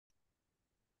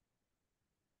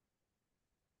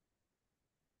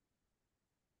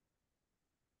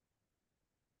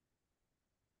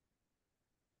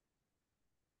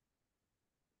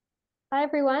Hi,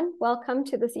 everyone. Welcome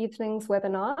to this evening's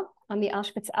webinar on the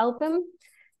Auschwitz Album.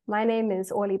 My name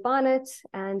is Orly Barnett,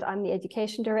 and I'm the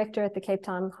Education Director at the Cape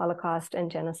Town Holocaust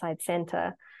and Genocide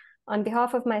Center. On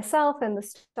behalf of myself and the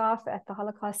staff at the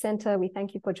Holocaust Center, we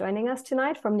thank you for joining us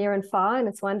tonight from near and far, and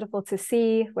it's wonderful to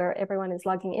see where everyone is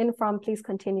logging in from. Please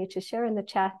continue to share in the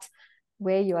chat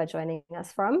where you are joining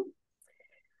us from.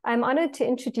 I'm honored to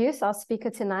introduce our speaker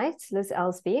tonight, Liz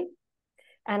Elsby,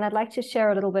 and I'd like to share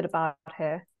a little bit about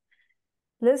her.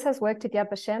 Liz has worked at Yad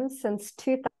Vashem since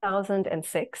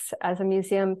 2006 as a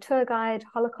museum tour guide,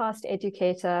 Holocaust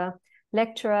educator,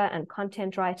 lecturer, and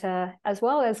content writer, as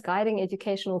well as guiding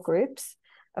educational groups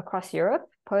across Europe,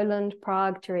 Poland,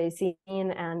 Prague, Terezin,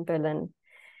 and Berlin.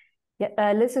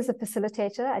 Liz is a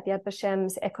facilitator at Yad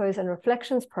Vashem's Echoes and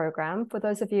Reflections program. For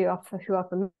those of you who are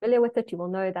familiar with it, you will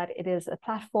know that it is a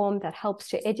platform that helps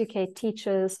to educate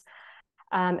teachers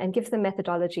and gives them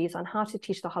methodologies on how to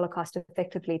teach the Holocaust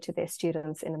effectively to their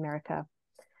students in America.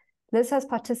 Liz has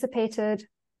participated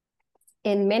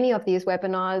in many of these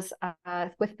webinars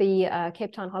with the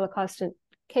Cape Town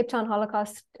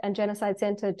Holocaust and Genocide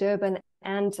Center, Durban,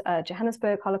 and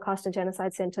Johannesburg Holocaust and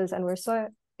Genocide Centers, and we're so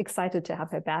excited to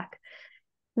have her back.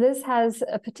 Liz has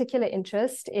a particular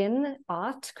interest in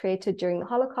art created during the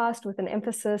Holocaust with an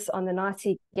emphasis on the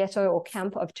Nazi ghetto or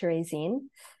camp of Terezin.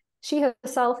 She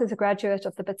herself is a graduate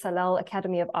of the Bezalel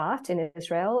Academy of Art in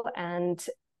Israel and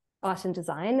Art and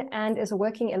Design, and is a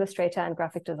working illustrator and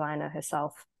graphic designer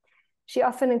herself. She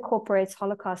often incorporates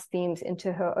Holocaust themes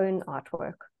into her own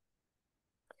artwork.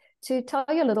 To tell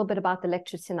you a little bit about the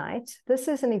lecture tonight, this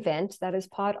is an event that is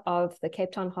part of the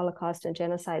Cape Town Holocaust and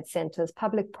Genocide Center's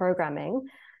public programming,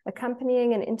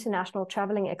 accompanying an international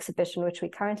traveling exhibition, which we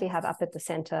currently have up at the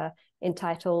center,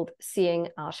 entitled Seeing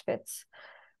Auschwitz.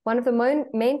 One of the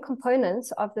main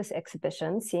components of this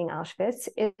exhibition, Seeing Auschwitz,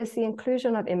 is the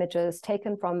inclusion of images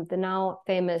taken from the now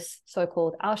famous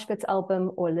so-called Auschwitz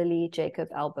Album or Lily Jacob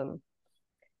Album.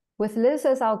 With Liz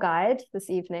as our guide this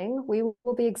evening, we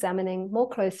will be examining more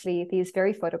closely these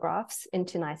very photographs in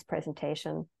tonight's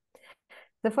presentation.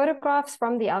 The photographs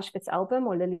from the Auschwitz Album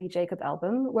or Lily Jacob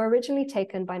Album were originally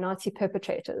taken by Nazi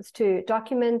perpetrators to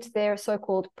document their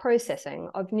so-called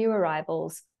processing of new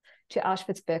arrivals to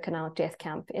Auschwitz-Birkenau death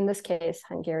camp, in this case,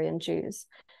 Hungarian Jews,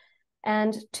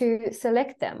 and to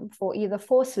select them for either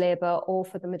forced labor or,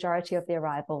 for the majority of the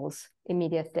arrivals,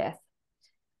 immediate death.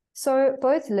 So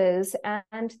both Liz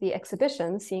and the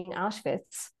exhibition, Seeing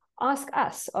Auschwitz, ask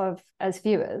us, as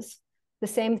viewers, the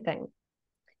same thing: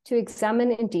 to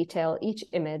examine in detail each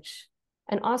image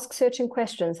and ask searching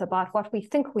questions about what we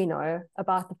think we know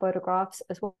about the photographs,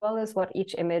 as well as what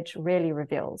each image really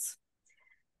reveals.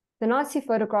 The Nazi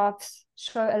photographs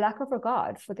show a lack of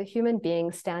regard for the human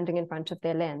being standing in front of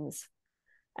their lens.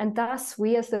 And thus,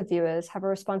 we as the viewers have a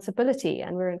responsibility,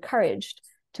 and we're encouraged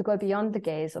to go beyond the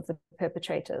gaze of the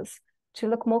perpetrators, to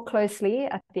look more closely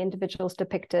at the individuals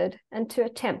depicted, and to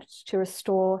attempt to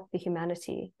restore the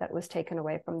humanity that was taken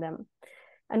away from them.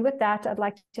 And with that, I'd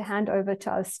like to hand over to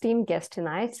our esteemed guest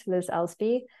tonight, Liz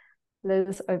Elsby.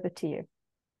 Liz, over to you.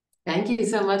 Thank you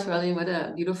so much, Rolly. What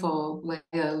a beautiful way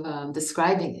of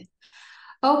describing it.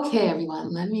 Okay,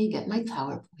 everyone, let me get my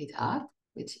PowerPoint up,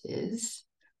 which is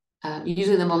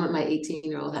usually the moment my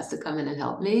 18-year-old has to come in and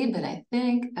help me, but I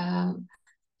think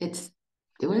it's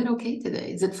doing it okay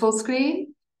today. Is it full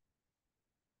screen?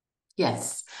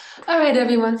 Yes. All right,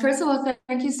 everyone. First of all,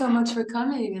 thank you so much for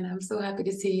coming, and I'm so happy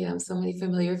to see so many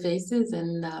familiar faces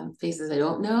and faces I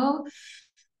don't know.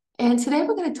 And today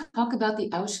we're going to talk about the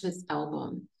Auschwitz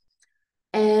Album.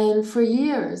 And for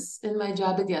years in my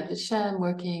job at Yad Vashem,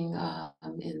 working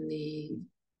in the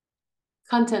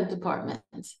content department,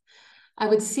 I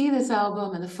would see this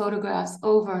album and the photographs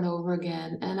over and over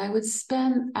again. And I would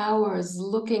spend hours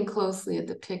looking closely at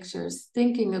the pictures,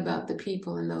 thinking about the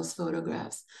people in those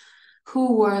photographs.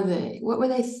 Who were they? What were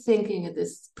they thinking at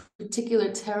this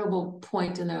particular terrible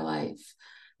point in their life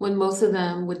when most of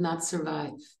them would not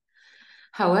survive?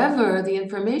 However, the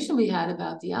information we had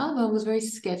about the album was very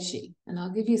sketchy, and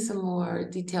I'll give you some more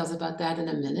details about that in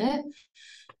a minute.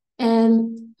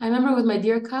 And I remember with my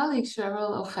dear colleague,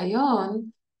 Cheryl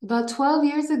Ochayon, about 12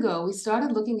 years ago, we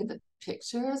started looking at the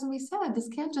pictures, and we said, this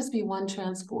can't just be one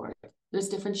transport. There's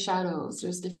different shadows,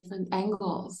 there's different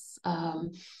angles.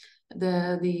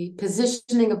 The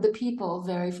positioning of the people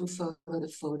vary from photo to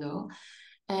photo.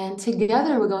 And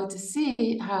together, we're going to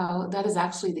see how that is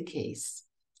actually the case.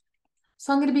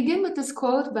 So I'm going to begin with this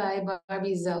quote by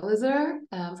Barbie Zelizer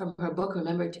from her book,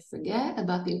 Remember to Forget,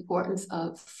 about the importance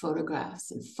of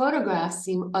photographs. And photographs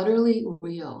seem utterly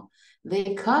real.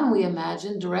 They come, we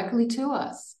imagine, directly to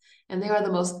us, and they are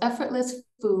the most effortless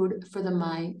food for the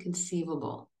mind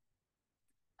conceivable.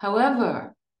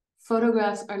 However,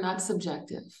 photographs are not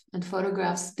subjective, and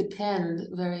photographs depend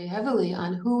very heavily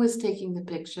on who is taking the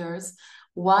pictures,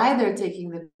 why they're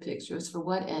taking the pictures, for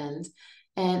what end,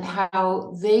 and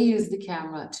how they use the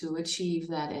camera to achieve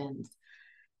that end.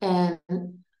 And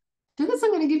to this,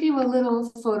 I'm going to give you a little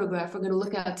photograph we're going to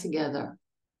look at together.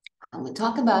 And we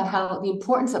talk about how the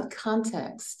importance of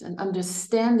context and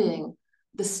understanding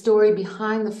the story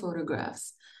behind the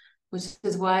photographs, which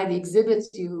is why the exhibits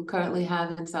you currently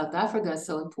have in South Africa is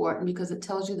so important, because it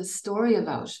tells you the story of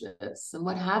Auschwitz and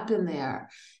what happened there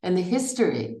and the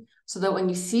history, so that when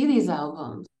you see these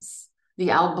albums, the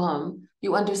album,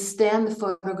 you understand the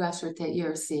photographs that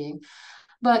you're seeing.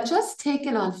 But just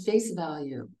taken on face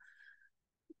value,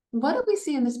 what do we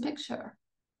see in this picture?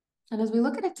 And as we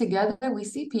look at it together, we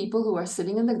see people who are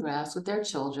sitting in the grass with their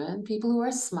children, people who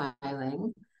are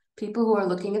smiling, people who are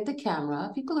looking at the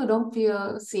camera, people who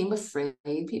don't seem afraid,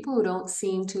 people who don't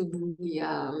seem to be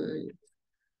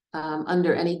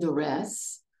under any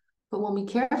duress. But when we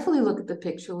carefully look at the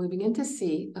picture, we begin to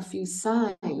see a few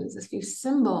signs, a few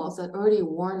symbols that already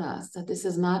warn us that this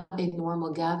is not a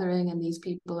normal gathering and these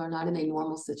people are not in a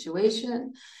normal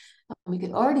situation. We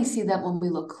can already see that when we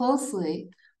look closely,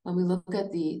 when we look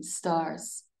at the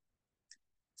stars.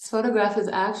 This photograph is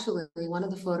actually one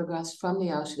of the photographs from the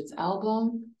Auschwitz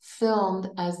album, filmed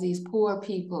as these poor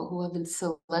people who have been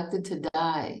selected to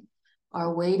die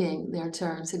are waiting their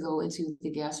turn to go into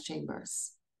the gas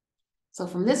chambers. So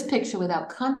from this picture, without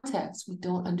context, we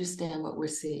don't understand what we're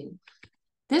seeing.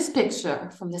 This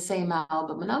picture from the same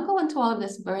album, and I'll go into all of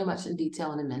this very much in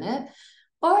detail in a minute,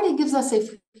 already gives us a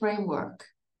framework.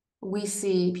 We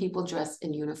see people dressed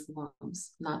in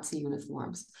uniforms, Nazi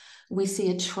uniforms. We see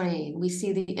a train. We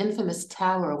see the infamous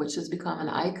tower, which has become an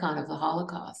icon of the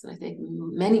Holocaust. And I think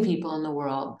many people in the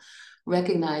world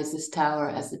recognize this tower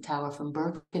as the tower from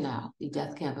Birkenau, the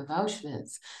death camp of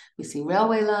Auschwitz. We see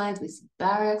railway lines, we see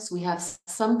barracks. We have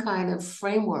some kind of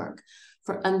framework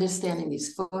for understanding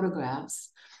these photographs.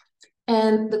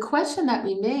 And the question that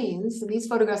remains, and these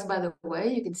photographs, by the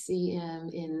way, you can see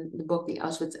in the book, The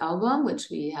Auschwitz Album, which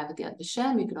we have at Yad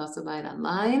Vashem. You can also buy it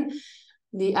online.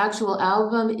 The actual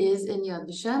album is in Yad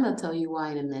Vashem. I'll tell you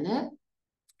why in a minute.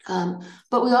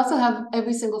 But we also have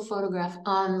every single photograph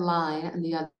online on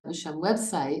the Yad Vashem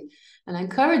website. And I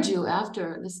encourage you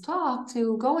after this talk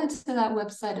to go into that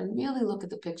website and really look at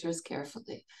the pictures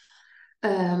carefully.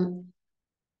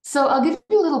 So I'll give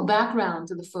you a little background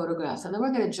to the photographs, and then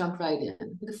we're going to jump right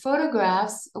in. The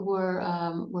photographs were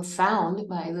found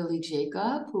by Lily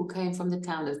Jacob, who came from the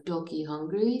town of Bilki,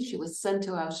 Hungary. She was sent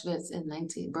to Auschwitz in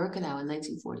Birkenau in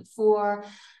 1944.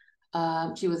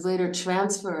 She was later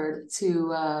transferred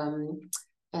to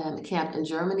a camp in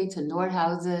Germany, to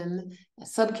Nordhausen, a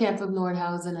subcamp of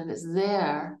Nordhausen, and is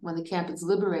there when the camp is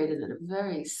liberated in a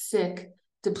very sick,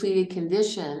 depleted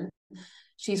condition.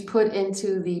 She's put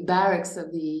into the barracks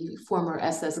of the former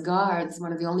SS guards,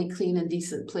 one of the only clean and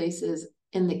decent places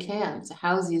in the camp to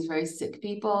house these very sick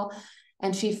people.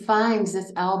 And she finds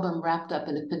this album wrapped up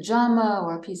in a pajama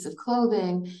or a piece of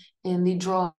clothing in the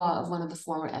drawer of one of the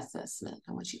former SS men.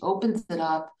 And when she opens it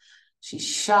up, she's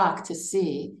shocked to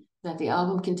see that the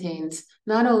album contains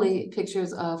not only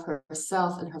pictures of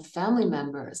herself and her family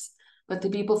members, but the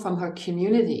people from her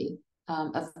community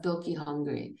of Bilki,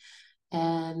 Hungary.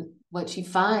 And what she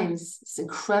finds, this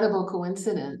incredible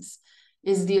coincidence,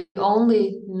 is the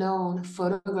only known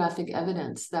photographic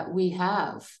evidence that we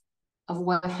have of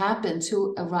what happened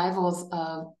to arrivals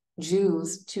of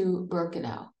Jews to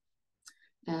Birkenau.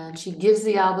 And she gives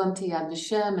the album to Yad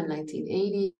Vashem in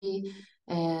 1980,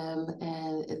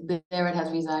 and there it has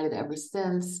resided ever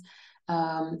since.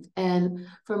 And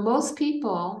for most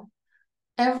people,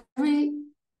 every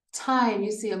time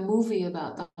you see a movie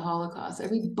about the Holocaust,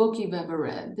 every book you've ever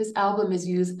read, this album is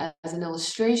used as an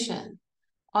illustration,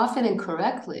 often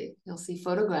incorrectly. You'll see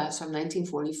photographs from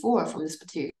 1944 from this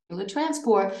particular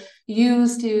transport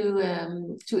used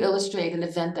to illustrate an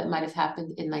event that might have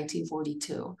happened in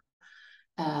 1942.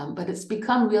 But it's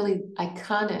become really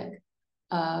iconic.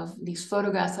 These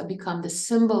photographs have become the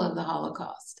symbol of the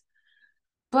Holocaust.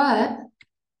 But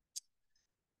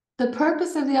the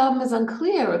purpose of the album is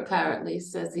unclear, apparently,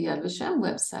 says the Yad Vashem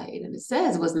website. And it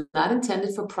says it was not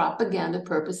intended for propaganda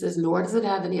purposes, nor does it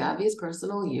have any obvious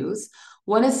personal use.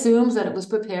 One assumes that it was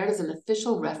prepared as an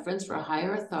official reference for a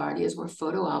higher authority, as were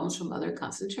photo albums from other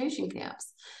concentration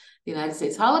camps. The United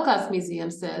States Holocaust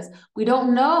Museum says, we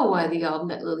don't know why the album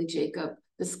that Lily Jacob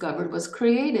discovered was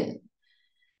created.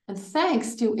 And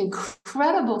thanks to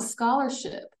incredible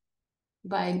scholarship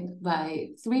by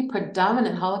three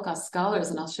predominant Holocaust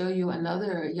scholars, and I'll show you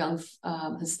another young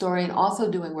historian also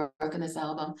doing work in this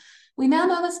album, we now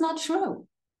know that's not true.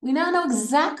 We now know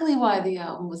exactly why the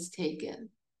album was taken.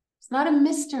 It's not a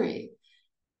mystery.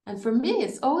 And for me,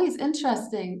 it's always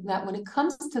interesting that when it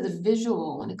comes to the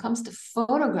visual, when it comes to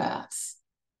photographs,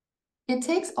 it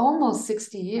takes almost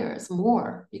 60 years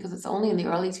more, because it's only in the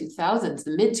early 2000s,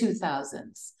 the mid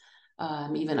 2000s,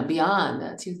 even beyond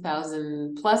the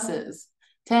 2000 pluses,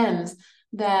 tens,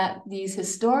 that these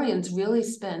historians really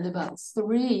spend about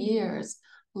 3 years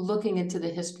looking into the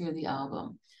history of the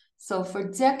album. So for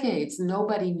decades,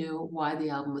 nobody knew why the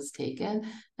album was taken.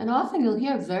 And often you'll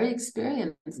hear very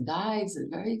experienced guides and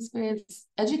very experienced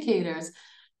educators,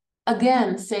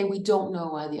 again, say we don't know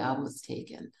why the album was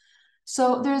taken.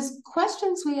 So there's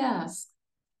questions we ask.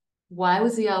 Why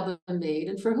was the album made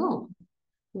and for whom?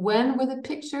 When were the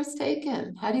pictures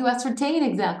taken? How do you ascertain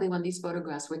exactly when these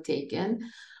photographs were taken?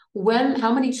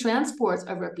 How many transports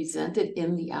are represented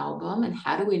in the album, and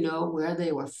how do we know where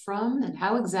they were from, and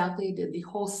how exactly did the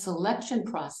whole selection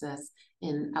process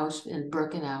in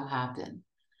Birkenau happen?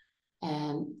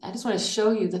 And I just want to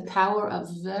show you the power of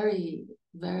very,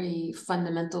 very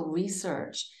fundamental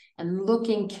research and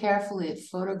looking carefully at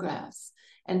photographs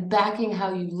and backing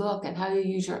how you look and how you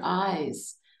use your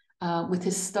eyes with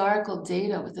historical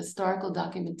data, with historical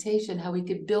documentation, how we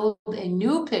could build a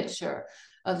new picture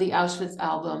of the Auschwitz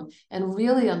album and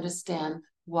really understand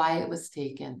why it was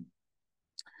taken.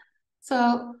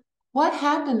 So what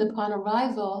happened upon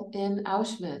arrival in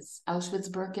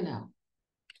Auschwitz-Birkenau?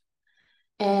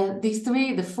 And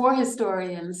the four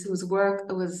historians whose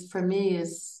work was, for me,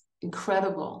 is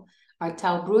incredible, are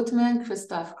Tal Brutman,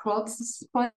 Christoph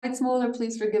Kreutzmuller,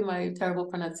 please forgive my terrible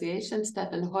pronunciation,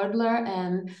 Stefan Hodler,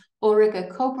 and Ulrike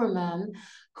Koppermann,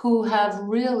 who have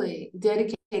really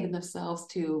dedicated themselves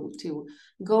to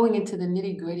going into the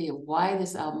nitty-gritty of why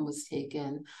this album was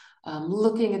taken,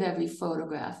 looking at every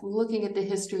photograph, looking at the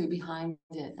history behind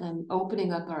it, and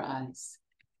opening up our eyes.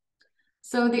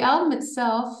 So the album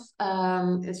itself,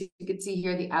 as you can see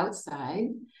here, the outside,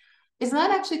 is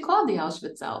not actually called the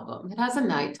Auschwitz Album. It has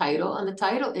a title, and the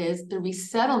title is The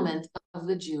Resettlement of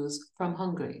the Jews from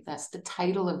Hungary. That's the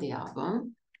title of the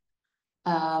album.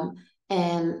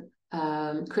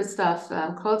 Christoph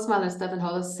Kreutzmann and Stefan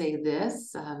Hodler say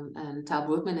this, and Tal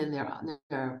Brutman in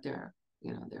their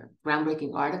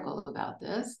groundbreaking article about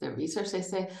this, their research, they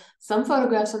say, some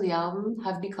photographs on the album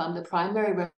have become the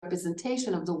primary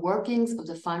representation of the workings of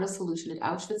the final solution at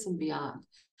Auschwitz and beyond.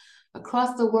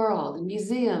 Across the world, in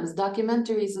museums,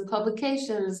 documentaries, and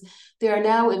publications, they are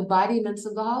now embodiments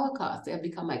of the Holocaust. They have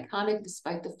become iconic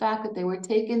despite the fact that they were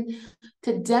taken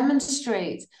to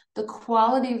demonstrate the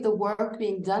quality of the work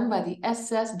being done by the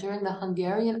SS during the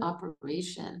Hungarian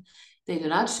operation. They do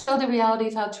not show the reality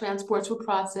of how transports were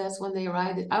processed when they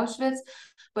arrived at Auschwitz,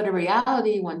 but a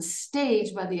reality one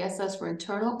staged by the SS for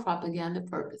internal propaganda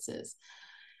purposes.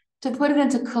 To put it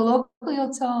into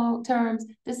colloquial terms,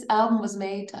 this album was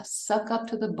made to suck up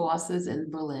to the bosses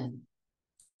in Berlin.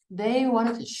 They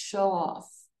wanted to show off,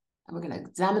 and we're going to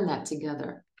examine that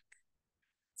together.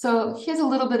 So here's a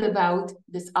little bit about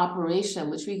this operation,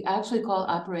 which we actually call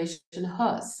Operation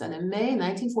Huss. And in May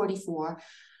 1944,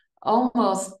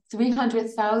 almost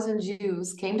 300,000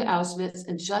 Jews came to Auschwitz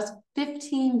in just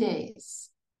 15 days,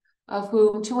 of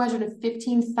whom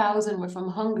 215,000 were from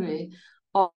Hungary,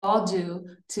 all due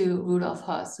to Rudolf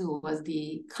Huss, who was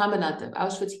the commandant of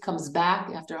Auschwitz. He comes back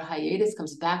after a hiatus,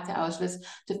 comes back to Auschwitz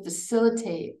to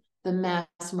facilitate the mass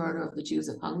murder of the Jews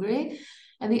of Hungary.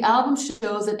 And the album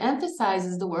shows and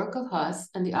emphasizes the work of Huss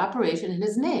and the operation in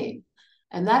his name.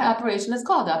 And that operation is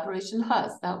called Operation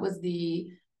Huss. That was the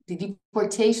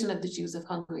deportation of the Jews of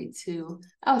Hungary to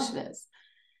Auschwitz.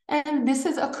 And this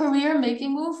is a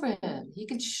career-making move for him. He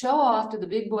could show off to the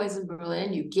big boys in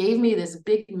Berlin, you gave me this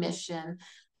big mission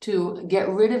to get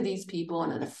rid of these people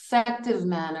in an effective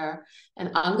manner,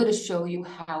 and I'm going to show you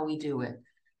how we do it.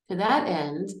 To that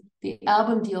end, the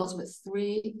album deals with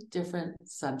 3 different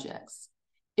subjects.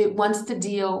 It wants to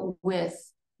deal with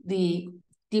the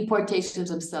deportations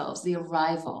themselves, the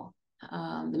arrival,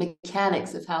 the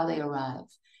mechanics of how they arrive.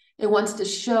 It wants to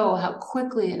show how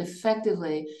quickly and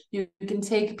effectively you can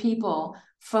take people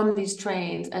from these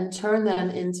trains and turn them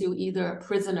into either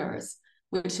prisoners,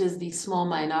 which is the small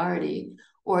minority,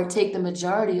 or take the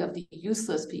majority of the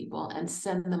useless people and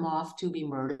send them off to be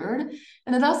murdered.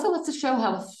 And it also wants to show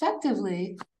how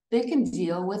effectively they can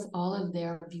deal with all of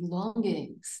their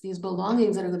belongings, these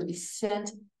belongings that are going to be sent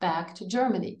back to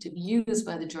Germany to be used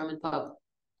by the German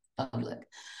public.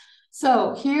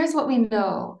 So here's what we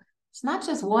know. It's not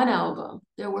just one album.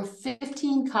 There were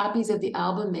 15 copies of the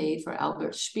album made for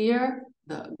Albert Speer,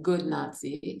 the good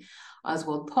Nazi,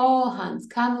 Oswald Pohl, Hans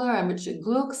Kandler, and Richard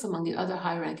Glucks, among the other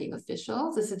high-ranking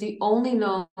officials. This is the only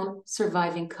known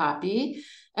surviving copy.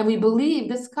 And we believe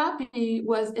this copy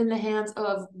was in the hands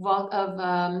of one of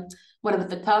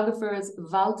the photographers,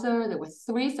 Walter. There were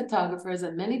 3 photographers,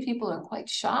 and many people are quite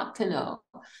shocked to know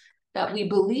that we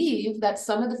believe that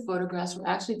some of the photographs were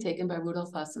actually taken by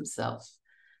Rudolf Hess himself.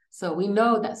 So we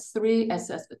know that 3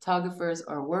 SS photographers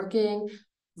are working,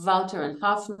 Walter and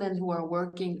Hoffman, who are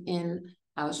working in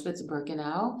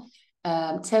Auschwitz-Birkenau.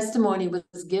 Testimony was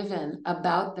given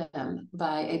about them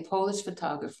by a Polish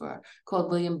photographer called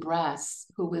William Brass,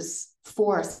 who was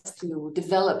forced to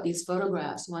develop these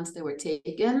photographs once they were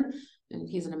taken, and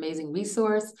he's an amazing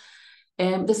resource.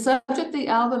 And the subject of the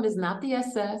album is not the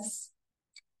SS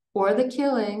or the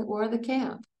killing or the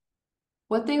camp.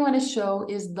 What they want to show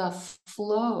is the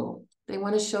flow. They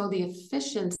want to show the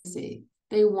efficiency.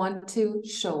 They want to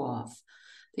show off.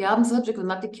 The album subject was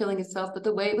not the killing itself, but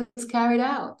the way it was carried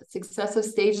out. The successive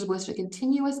stages which a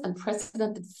continuous,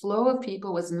 unprecedented flow of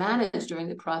people was managed during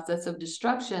the process of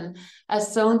destruction,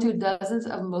 as shown through dozens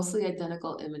of mostly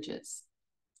identical images.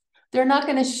 They're not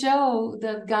going to show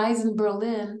the guys in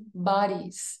Berlin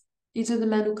bodies. These are the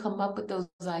men who come up with those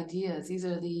ideas. These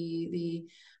are the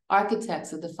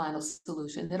architects of the final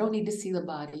solution. They don't need to see the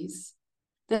bodies.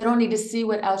 They don't need to see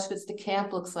what Auschwitz, the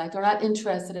camp, looks like. They're not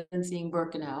interested in seeing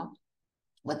Birkenau.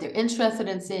 What they're interested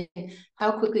in seeing,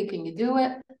 how quickly can you do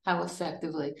it, how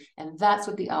effectively, and that's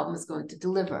what the album is going to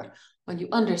deliver. When you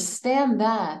understand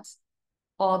that,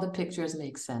 all the pictures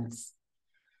make sense.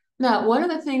 Now, one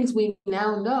of the things we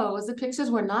now know is the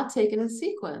pictures were not taken in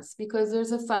sequence, because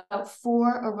there's about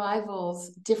 4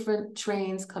 arrivals, different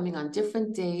trains coming on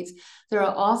different dates. There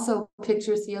are also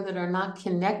pictures here that are not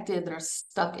connected, that are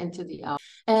stuck into the album.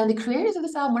 And the creators of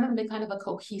this album wanted to make kind of a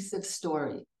cohesive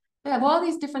story. They have all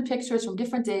these different pictures from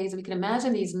different days, and we can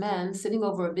imagine these men sitting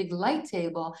over a big light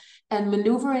table and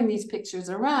maneuvering these pictures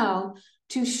around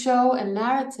to show a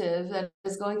narrative that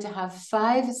is going to have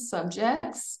 5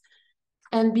 subjects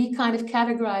and be kind of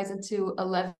categorized into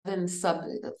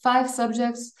 5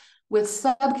 subjects with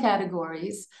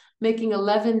subcategories, making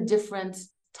 11 different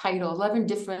titles, 11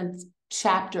 different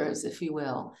chapters, if you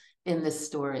will, in this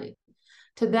story.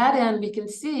 To that end, we can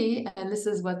see, and this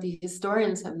is what the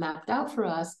historians have mapped out for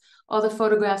us, all the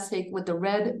photographs taken with the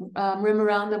red rim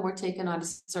around them were taken on a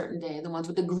certain day. The ones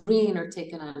with the green are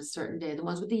taken on a certain day. The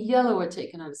ones with the yellow are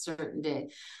taken on a certain day.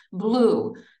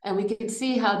 Blue. And we can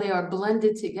see how they are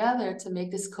blended together to make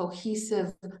this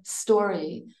cohesive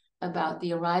story about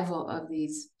the arrival of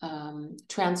these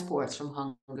transports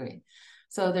from Hungary.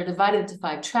 So they're divided into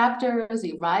 5 chapters: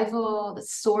 the arrival, the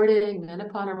sorting, men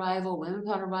upon arrival, women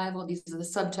upon arrival. These are the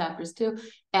sub-chapters too.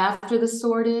 After the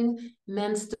sorting,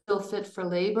 men still fit for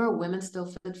labor, women still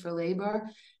fit for labor.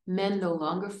 Men no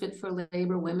longer fit for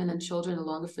labor, women and children no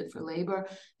longer fit for labor.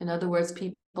 In other words,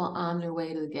 people on their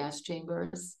way to the gas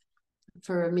chambers.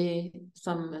 For me,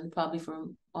 and probably for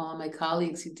all my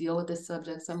colleagues who deal with this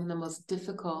subject, some of the most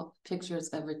difficult pictures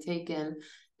ever taken.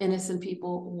 Innocent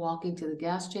people walking to the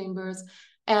gas chambers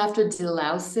after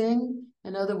delousing.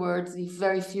 In other words,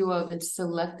 very few have been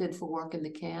selected for work in the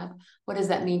camp. What does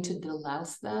that mean to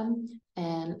delouse them,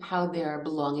 and how their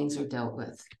belongings are dealt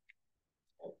with?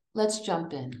 Let's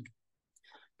jump in.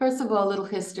 First of all, a little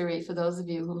history for those of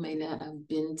you who may not have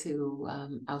been to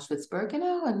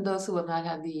Auschwitz-Birkenau, and those who have not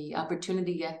had the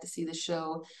opportunity yet to see the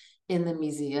show in the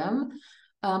museum.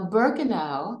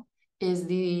 Birkenau is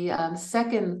the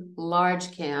second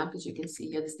large camp. As you can see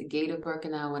here, this is the gate of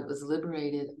Birkenau when it was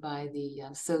liberated by the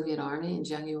Soviet Army in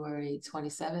January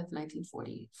 27th,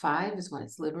 1945 is when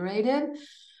it's liberated.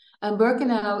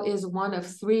 Birkenau is one of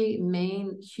 3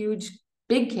 main, huge,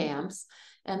 big camps,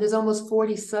 and there's almost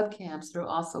 40 subcamps that are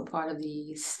also part of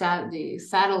the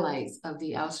satellites of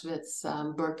the Auschwitz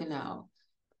Birkenau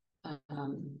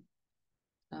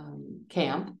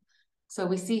camp. So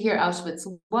we see here Auschwitz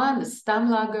I, the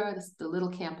Stammlager, this is the little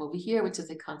camp over here, which is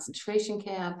a concentration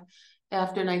camp.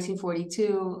 After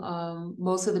 1942,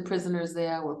 most of the prisoners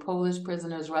there were Polish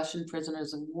prisoners, Russian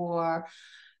prisoners of war.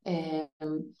 And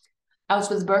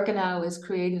Auschwitz-Birkenau was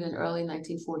created in early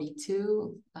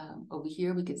 1942. Over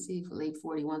here, we can see for late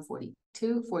 41,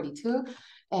 42.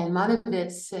 And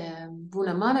Manowitz,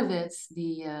 Buna Manowitz,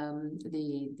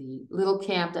 the little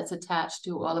camp that's attached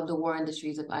to all of the war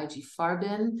industries of IG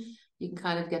Farben. You can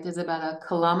kind of get, there's about 1.5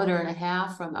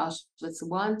 kilometers from Auschwitz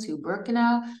I to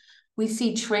Birkenau. We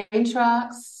see train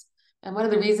tracks. And one of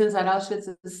the reasons that Auschwitz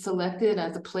is selected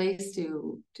as a place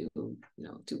to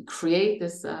create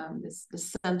this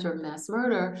center of mass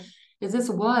murder is this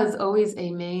was always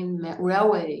a main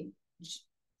railway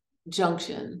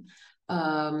junction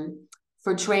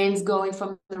for trains going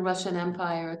from the Russian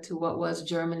Empire to what was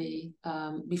Germany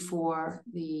before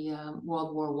the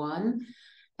World War I.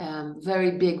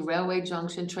 very big railway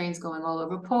junction, trains going all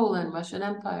over Poland, Russian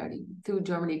Empire, through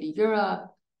Germany to Europe,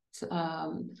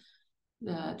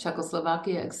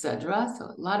 Czechoslovakia, etc. So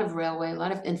a lot of railway, a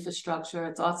lot of infrastructure.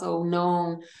 It's also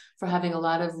known for having a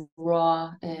lot of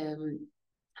raw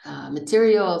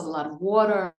materials, a lot of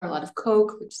water, a lot of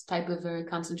coke, which is a type of very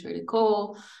concentrated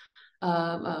coal,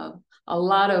 a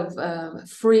lot of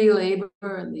free labor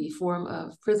in the form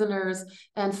of prisoners,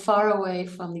 and far away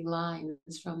from the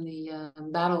lines, from the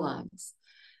battle lines.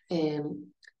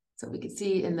 So we can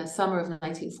see in the summer of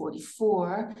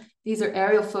 1944, these are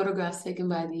aerial photographs taken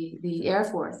by the Air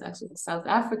Force, actually the South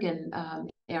African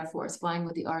Air Force, flying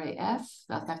with the RAF,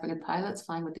 South African pilots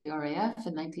flying with the RAF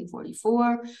in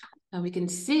 1944. And we can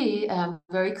see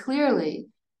very clearly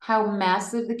how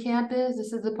massive the camp is.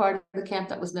 This is the part of the camp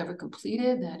that was never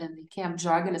completed, that in the camp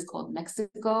jargon is called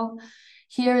Mexico.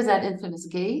 Here is that infamous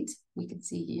gate. We can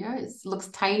see here, it looks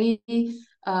tiny.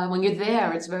 When you're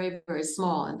there, it's very, very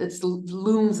small. And it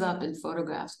looms up in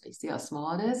photographs. You see how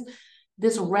small it is?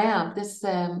 This ramp, this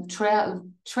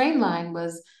train line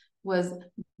was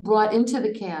brought into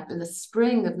the camp in the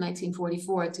spring of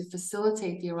 1944 to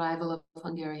facilitate the arrival of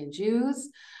Hungarian Jews.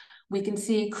 We can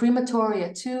see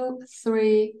crematoria 2,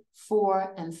 3,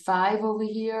 4, and 5 over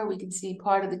here. We can see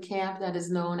part of the camp that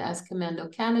is known as Commando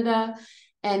Canada.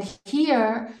 And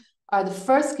here are the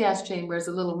first gas chambers,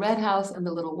 the little red house and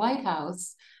the little white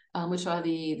house, which are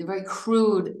the very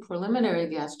crude preliminary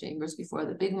gas chambers before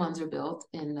the big ones are built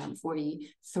in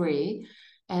 43.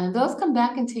 And those come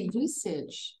back into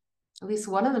usage. At least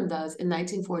one of them does in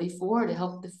 1944 to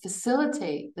help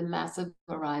facilitate the massive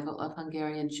arrival of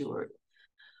Hungarian Jewry.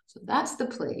 So that's the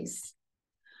place.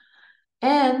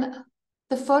 And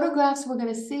the photographs we're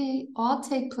going to see all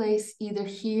take place either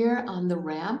here on the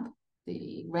ramp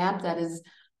that is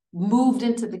moved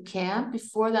into the camp.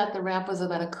 Before that, the ramp was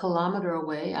about 1 kilometer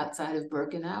away outside of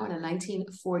Birkenau. And in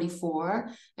 1944,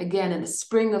 again, in the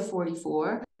spring of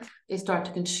 44, they start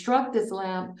to construct this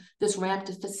ramp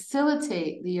to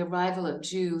facilitate the arrival of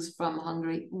Jews from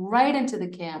Hungary right into the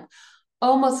camp,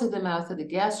 almost at the mouth of the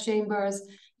gas chambers.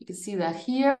 You can see that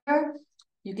here.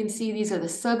 You can see these are the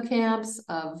subcamps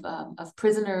of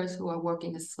prisoners who are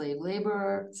working as slave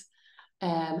laborers.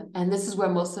 And this is where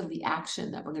most of the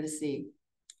action that we're going to see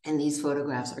in these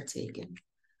photographs are taken.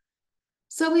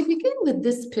 So we begin with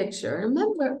this picture.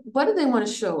 Remember, what do they want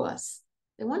to show us?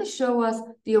 They want to show us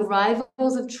the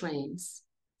arrivals of trains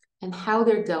and how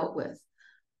they're dealt with.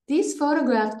 These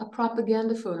photographs are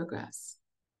propaganda photographs.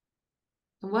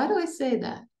 And why do I say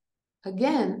that?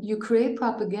 Again, you create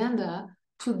propaganda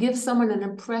to give someone an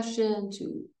impression,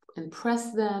 to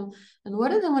impress them. And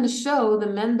what do they want to show the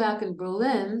men back in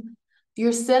Berlin?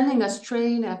 You're sending us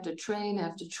train after train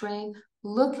after train.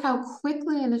 Look how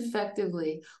quickly and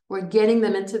effectively we're getting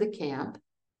them into the camp.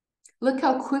 Look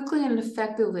how quickly and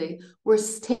effectively we're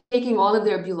taking all of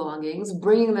their belongings,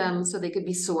 bringing them so they could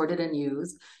be sorted and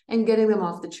used, and getting them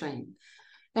off the train.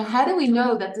 Now, how do we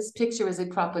know that this picture is a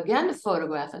propaganda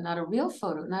photograph and not a real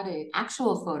photo, not an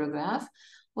actual photograph?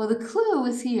 Well, the clue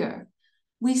is here.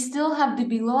 We still have the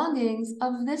belongings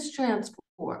of this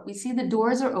transport. We see the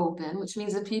doors are open, which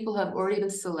means that people have already been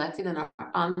selected and are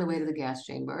on the way to the gas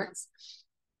chambers.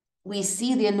 We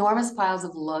see the enormous piles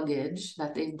of luggage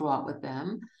that they've brought with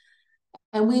them.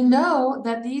 And we know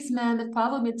that these men have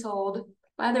probably been told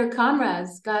by their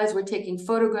comrades, guys, we're taking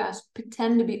photographs,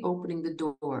 pretend to be opening the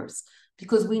doors.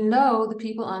 Because we know the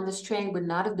people on this train would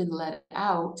not have been let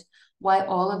out while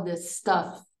all of this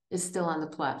stuff is still on the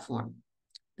platform.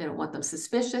 They don't want them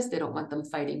suspicious. They don't want them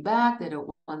fighting back. They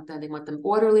want them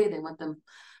orderly.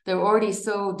 They're already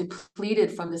so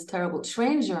depleted from this terrible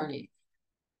train journey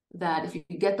that if you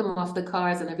get them off the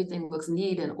cars and everything looks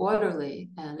neat and orderly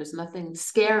and there's nothing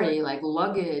scary like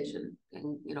luggage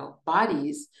and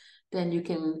bodies, then you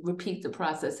can repeat the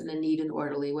process in a neat and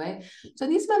orderly way. So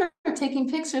these men are taking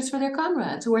pictures for their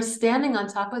comrades who are standing on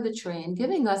top of the train,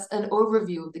 giving us an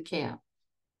overview of the camp.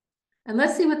 And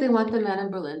let's see what they want the men in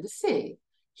Berlin to see.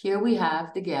 Here we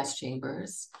have the gas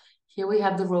chambers. Here we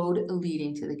have the road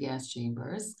leading to the gas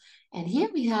chambers. And here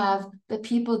we have the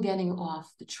people getting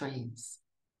off the trains.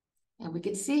 And we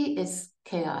can see it's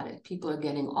chaotic. People are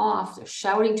getting off, they're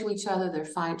shouting to each other, they're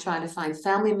trying to find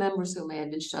family members who may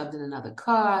have been shoved in another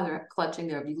car, they're clutching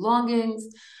their belongings.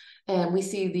 And we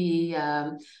see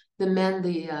the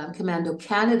men, Commando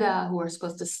Canada, who are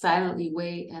supposed to silently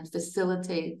wait and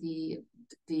facilitate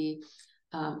the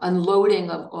unloading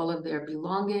of all of their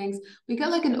belongings. We got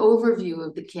like an overview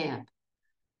of the camp.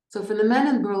 So for the men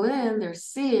in Berlin, they're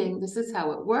seeing this is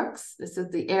how it works. This is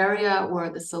the area where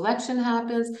the selection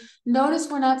happens. Notice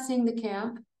we're not seeing the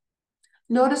camp.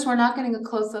 Notice we're not getting a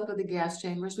close-up of the gas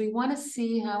chambers. We want to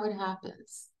see how it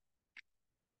happens.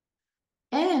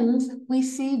 And we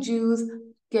see Jews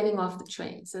getting off the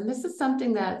trains. And this is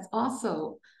something that's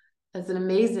also as an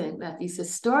amazing that these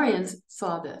historians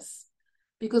saw this.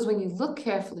 Because when you look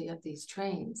carefully at these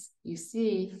trains, you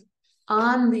see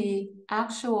on the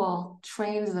actual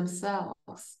trains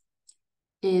themselves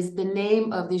is the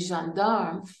name of the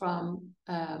gendarme from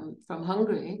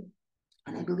Hungary.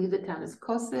 And I believe the town is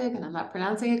Kosik, and I'm not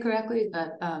pronouncing it correctly,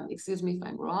 but excuse me if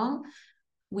I'm wrong.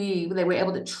 They were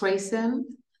able to trace him,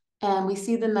 and we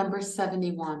see the number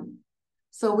 71.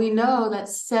 So we know that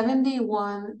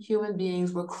 71 human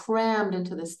beings were crammed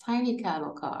into this tiny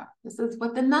cattle car. This is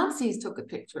what the Nazis took a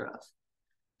picture of.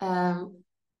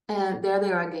 And there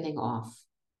they are getting off,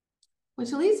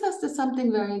 which leads us to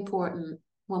something very important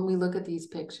when we look at these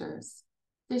pictures.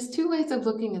 There's two ways of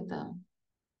looking at them.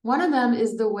 One of them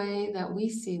is the way that we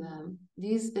see them.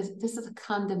 This is a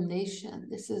condemnation.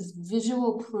 This is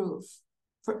visual proof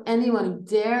for anyone who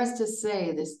dares to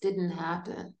say this didn't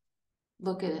happen.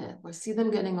 Look at it. We see them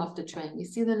getting off the train. We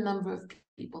see the number of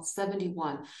people,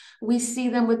 71. We see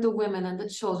them with the women and the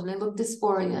children. They look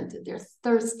disoriented. They're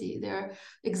thirsty. They're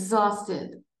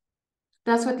exhausted.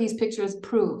 That's what these pictures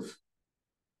prove.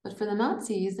 But for the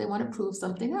Nazis, they want to prove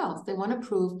something else. They want to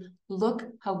prove, look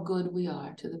how good we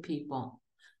are to the people.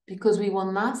 Because we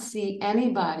will not see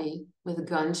anybody with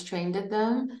guns trained at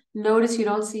them. Notice you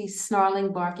don't see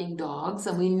snarling, barking dogs.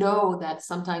 And we know that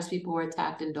sometimes people were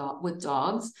attacked with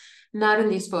dogs. Not in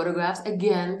these photographs,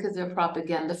 again, because they're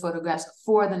propaganda photographs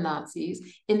for the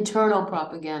Nazis, internal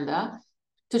propaganda,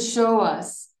 to show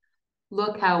us,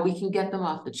 look how we can get them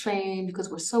off the train because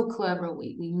we're so clever.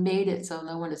 We made it so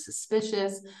no one is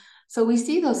suspicious. So we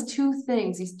see those two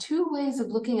things, these two ways of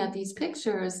looking at these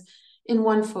pictures in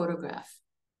one photograph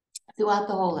throughout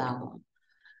the whole album.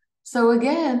 So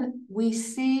again, we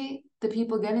see the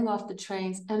people getting off the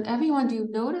trains, and everyone, do you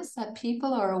notice that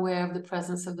people are aware of the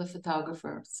presence of the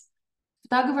photographers?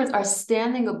 Photographers are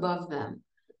standing above them.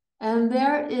 And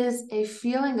there is a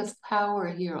feeling of power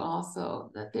here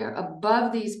also, that they're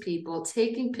above these people,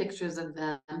 taking pictures of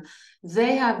them.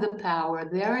 They have the power,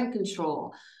 they're in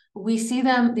control. We see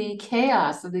them, the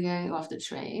chaos of the getting off the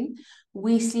train.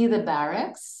 We see the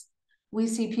barracks. We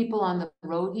see people on the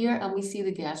road here, and we see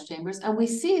the gas chambers. And we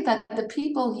see that the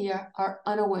people here are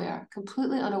unaware,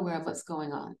 completely unaware of what's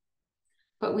going on.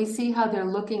 But we see how they're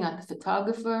looking at the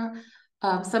photographer.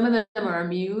 Some of them are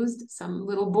amused. Some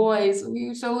little boys, when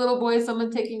you show little boys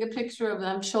someone taking a picture of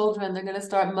them, children, they're going to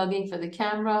start mugging for the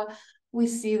camera. We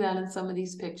see that in some of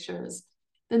these pictures.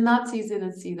 The Nazis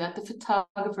didn't see that. The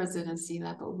photographers didn't see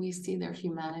that, but we see their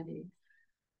humanity.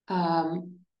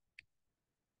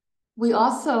 We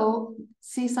also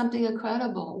see something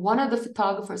incredible. One of the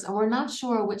photographers, and we're not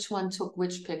sure which one took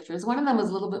which pictures. One of them was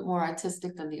a little bit more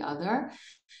artistic than the other.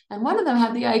 And one of them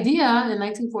had the idea in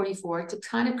 1944 to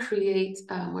kind of create,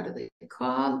 what are they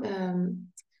called?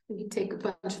 You take a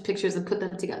bunch of pictures and put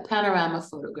them together, panorama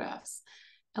photographs.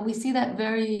 And we see that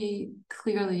very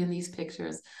clearly in these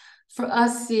pictures. For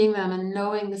us seeing them and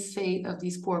knowing the fate of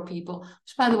these poor people,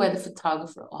 which by the way, the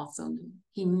photographer also knew.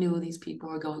 He knew these people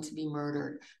were going to be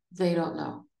murdered. They don't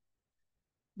know.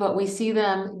 But we see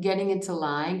them getting into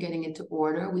line, getting into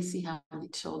order. We see how many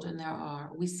children there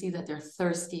are. We see that they're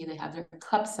thirsty. They have their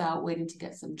cups out waiting to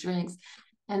get some drinks.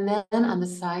 And then on the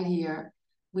side here,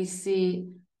 we see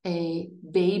a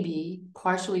baby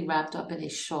partially wrapped up in a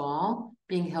shawl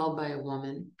being held by a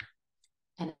woman.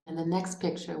 And in the next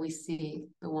picture, we see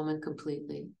the woman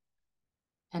completely.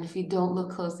 And if you don't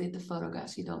look closely at the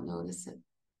photographs, you don't notice it.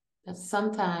 That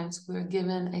sometimes we're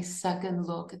given a second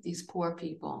look at these poor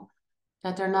people,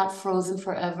 that they're not frozen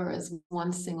forever as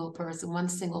one single person, one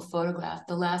single photograph,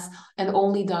 the last and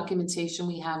only documentation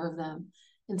we have of them.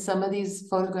 In some of these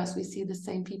photographs, we see the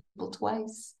same people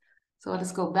twice. So I'll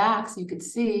just go back so you could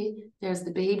see there's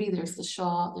the baby, there's the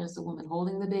shawl, there's the woman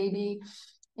holding the baby.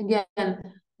 Again,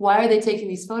 why are they taking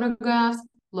these photographs?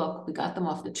 Look, we got them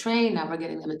off the train. Now we're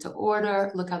getting them into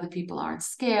order. Look how the people aren't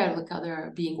scared. Look how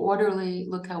they're being orderly.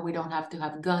 Look how we don't have to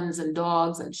have guns and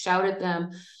dogs and shout at them.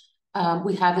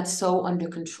 We have it so under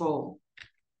control.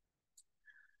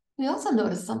 We also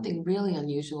noticed something really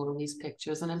unusual in these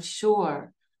pictures, and I'm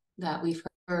sure that we've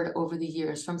heard over the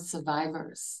years from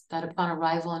survivors that upon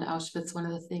arrival in Auschwitz, one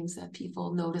of the things that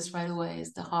people notice right away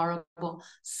is the horrible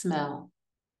smell.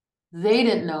 They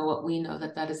didn't know what we know,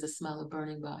 that that is the smell of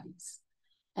burning bodies.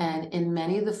 And in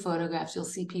many of the photographs, you'll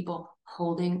see people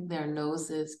holding their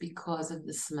noses because of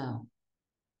the smell.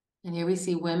 And here we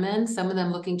see women, some of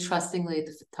them looking trustingly at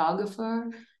the photographer,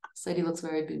 This lady looks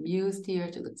very bemused here.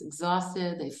 She looks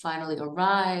exhausted. They finally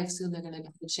arrive. Soon they're going to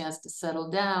get a chance to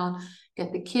settle down,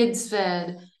 get the kids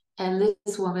fed. And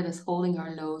this woman is holding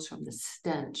her nose from the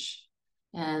stench.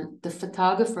 And the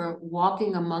photographer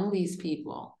walking among these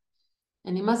people.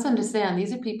 And you must understand,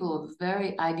 these are people who are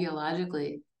very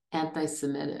ideologically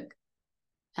anti-Semitic.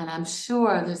 And I'm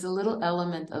sure there's a little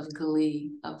element of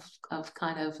glee, of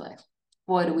kind of like,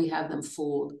 boy, do we have them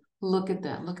fooled. Look at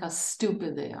them. Look how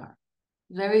stupid they are.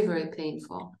 Very, very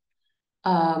painful.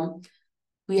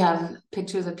 We have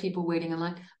pictures of people waiting in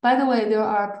line. By the way, there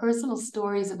are personal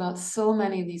stories about so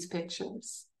many of these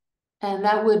pictures. And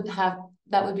that would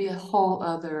be a whole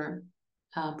other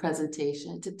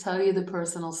presentation, to tell you the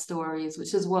personal stories,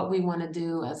 which is what we want to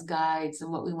do as guides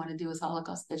and what we want to do as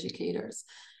Holocaust educators.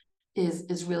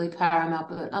 Is really paramount,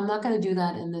 but I'm not going to do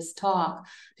that in this talk,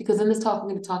 because in this talk, I'm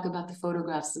going to talk about the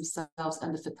photographs themselves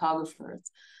and the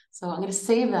photographers. So I'm going to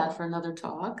save that for another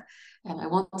talk, and I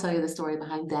won't tell you the story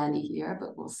behind Danny here,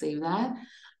 but we'll save that.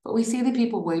 But we see the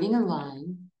people waiting in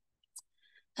line,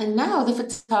 and now the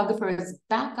photographer is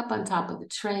back up on top of the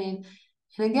train.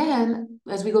 And again,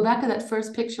 as we go back to that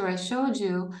first picture I showed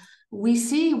you, we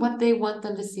see what they want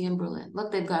them to see in Berlin.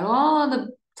 Look, they've got all the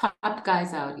top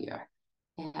guys out here.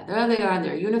 Yeah, there they are in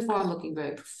their uniform, looking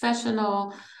very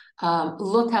professional.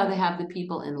 Look how they have the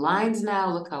people in lines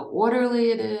now. Look how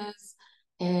orderly it is.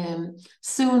 And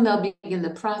soon they'll begin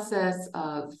the process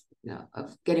of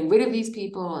getting rid of these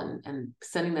people and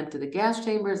sending them to the gas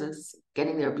chambers and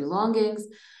getting their belongings.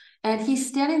 And he's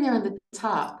standing there on the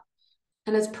top.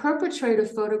 And as perpetrator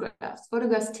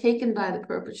photographs taken by the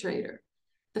perpetrator,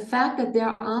 the fact that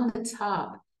they're on the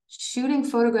top shooting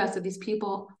photographs of these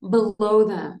people below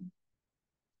them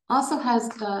also has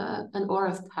an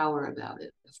aura of power about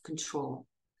it, of control.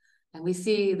 And we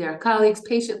see their colleagues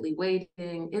patiently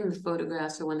waiting in the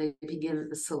photographs for when they begin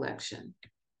the selection.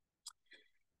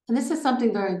 And this is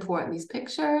something very important. These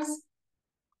pictures,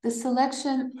 the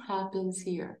selection happens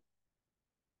here.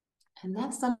 And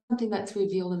that's something that's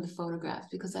revealed in the photographs,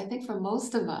 because I think for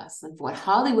most of us, and what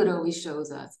Hollywood always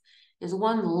shows us, is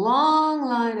one long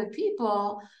line of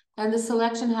people, and the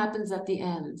selection happens at the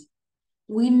end.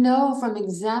 We know from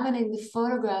examining the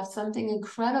photographs something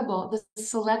incredible. The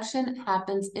selection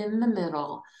happens in the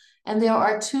middle, and there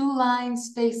are two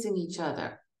lines facing each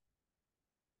other.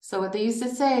 So what they used to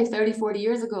say 30, 40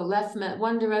 years ago, left meant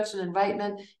one direction and right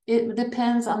meant, it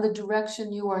depends on the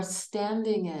direction you are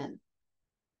standing in.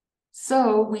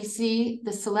 So we see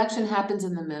the selection happens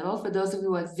in the middle. For those of you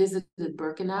who have visited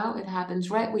Birkenau, it happens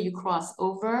right where you cross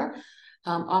over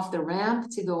off the ramp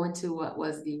to go into what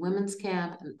was the women's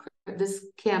camp, and this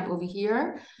camp over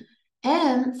here.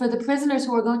 And for the prisoners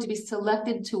who are going to be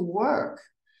selected to work,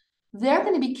 they're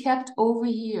going to be kept over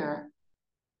here,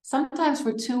 sometimes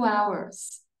for 2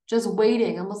 hours, just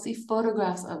waiting. And we'll see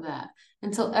photographs of that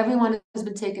until everyone has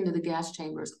been taken to the gas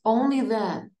chambers. Only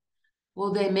then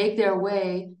will they make their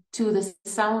way to the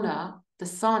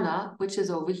sauna, which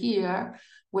is over here,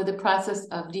 where the process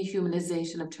of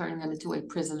dehumanization, of turning them into a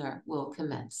prisoner, will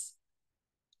commence.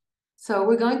 So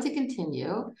we're going to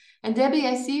continue. And Debbie,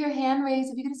 I see your hand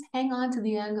raised. If you can just hang on to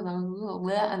the end, and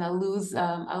I'll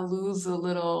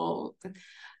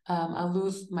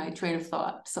lose my train of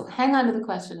thought. So hang on to the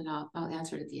question, and I'll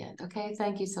answer it at the end. Okay,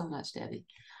 thank you so much, Debbie.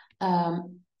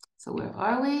 So where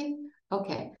are we?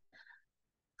 Okay.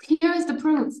 Here is the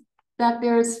proof that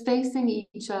there's facing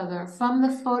each other from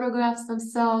the photographs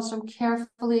themselves, from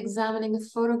carefully examining the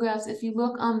photographs. If you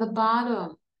look on the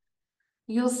bottom,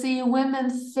 you'll see women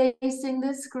facing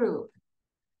this group.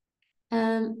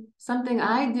 And something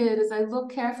I did is I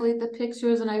looked carefully at the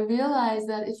pictures, and I realized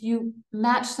that if you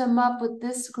match them up with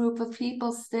this group of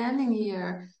people standing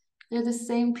here, they're the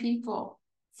same people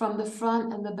from the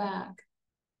front and the back.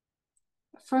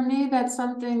 For me, that's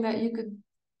something that you could,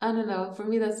 I don't know, for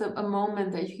me, that's a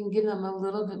moment that you can give them a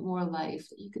little bit more life,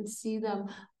 that you can see them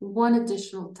one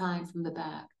additional time from the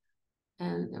back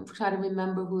and try to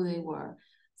remember who they were.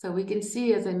 So we can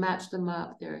see as I match them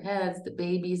up, their heads, the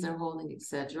babies are holding,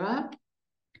 etc.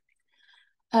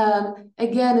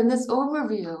 Again, in this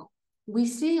overview, we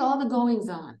see all the goings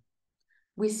on.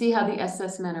 We see how the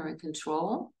SS men are in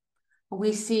control.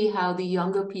 We see how the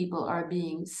younger people are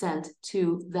being sent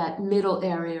to that middle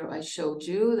area I showed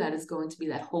you. That is going to be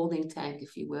that holding tank,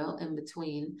 if you will, in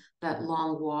between that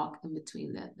long walk, in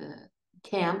between the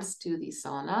camps to the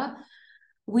sauna.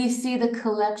 We see the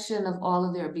collection of all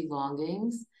of their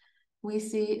belongings. We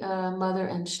see mother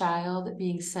and child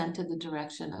being sent to the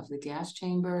direction of the gas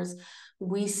chambers.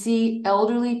 We see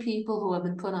elderly people who have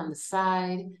been put on the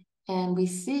side. And we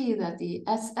see that the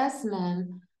SS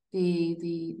men,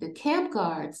 the camp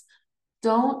guards,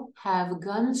 don't have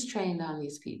guns trained on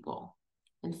these people.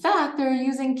 In fact, they're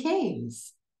using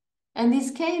canes. And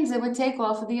these canes, they would take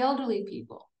off of the elderly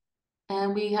people.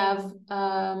 And we have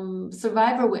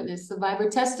survivor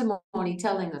testimony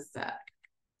telling us that.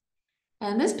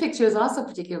 And this picture is also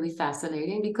particularly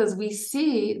fascinating because we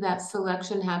see that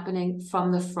selection happening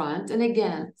from the front. And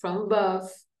again, from above,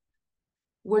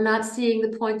 we're not seeing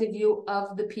the point of view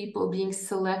of the people being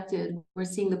selected. We're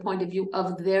seeing the point of view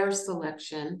of their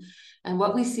selection. And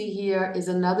what we see here is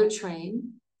another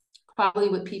train, probably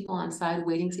with people on side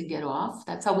waiting to get off.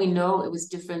 That's how we know it was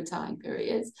different time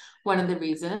periods. One of the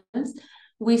reasons.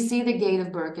 We see the gate of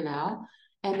Birkenau.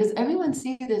 And does everyone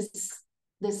see this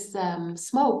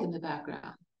smoke in the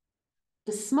background?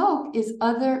 The smoke is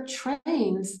other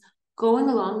trains going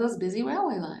along those busy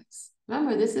railway lines.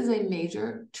 Remember, this is a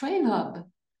major train hub,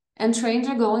 and trains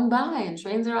are going by, and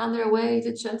trains are on their way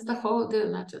to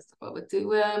Częstochowa, not Częstochowa, but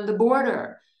to the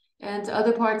border and to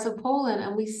other parts of Poland.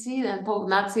 And we see that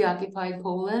Nazi-occupied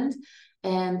Poland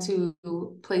and to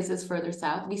places further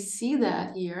south. We see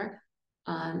that here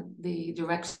on the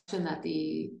direction that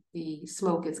the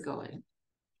smoke is going.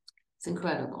 It's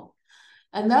incredible.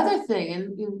 Another thing,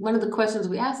 and one of the questions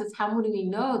we asked is, how do we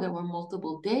know there were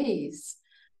multiple days?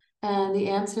 And the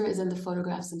answer is in the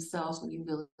photographs themselves when you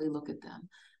really look at them.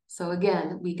 So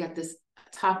again, we get this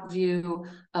top view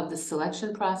of the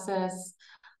selection process.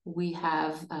 We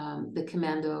have the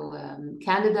Commando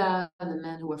Candida, the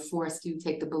men who were forced to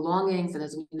take the belongings. And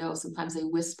as we know, sometimes they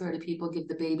whisper to people, give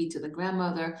the baby to the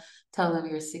grandmother, tell them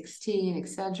you're 16,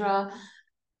 etc.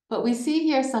 But we see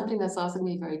here something that's also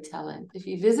going to be very telling. If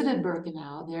you visited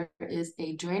Birkenau, there is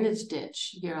a drainage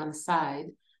ditch here on the side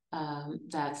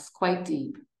that's quite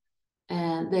deep.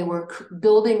 And they were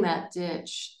building that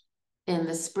ditch in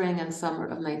the spring and summer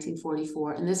of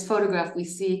 1944. In this photograph, we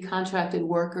see contracted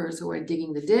workers who are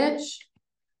digging the ditch.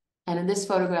 And in this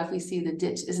photograph, we see the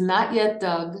ditch is not yet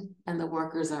dug and the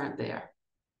workers aren't there.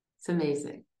 It's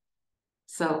amazing.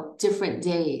 So different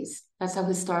days. That's how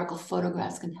historical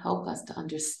photographs can help us to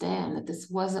understand that this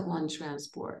wasn't one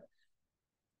transport.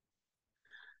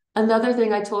 Another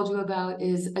thing I told you about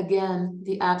is, again,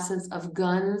 the absence of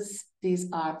guns. These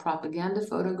are propaganda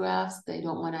photographs. They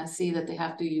don't want to see that they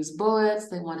have to use bullets.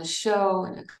 They want to show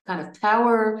a kind of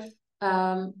power,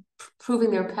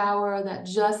 proving their power, that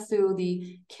just through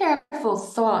the careful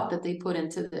thought that they put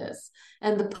into this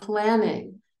and the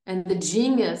planning and the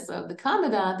genius of the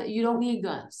commandant, that you don't need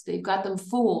guns. They've got them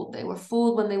fooled. They were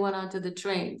fooled when they went onto the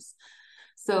trains.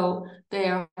 So they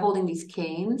are holding these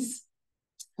canes.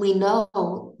 We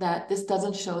know that this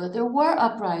doesn't show that there were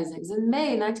uprisings. In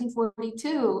May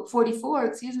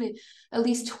 1944, at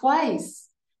least twice,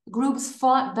 groups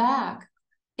fought back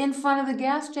in front of the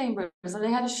gas chambers and they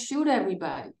had to shoot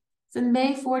everybody. It's in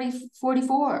May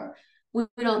 44. We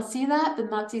don't see that. The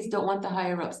Nazis don't want the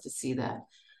higher-ups to see that.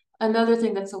 Another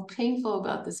thing that's so painful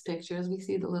about this picture is we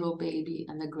see the little baby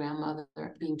and the grandmother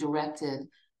being directed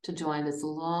to join this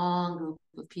long group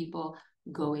of people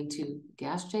going to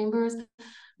gas chambers.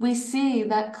 We see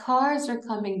that cars are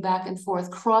coming back and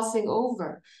forth, crossing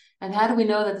over. And how do we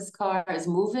know that this car is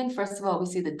moving? First of all, we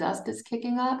see the dust is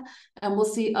kicking up, and we'll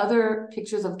see other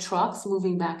pictures of trucks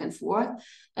moving back and forth,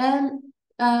 and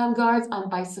guards on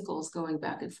bicycles going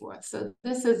back and forth. So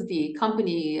this is the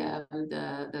company,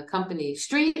 the company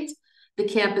street. The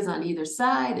camp is on either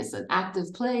side. It's an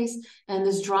active place, and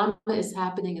this drama is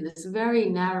happening in this very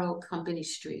narrow company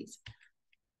street.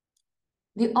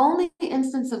 The only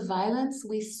instance of violence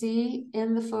we see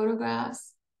in the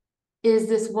photographs is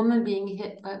this woman being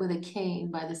hit with a cane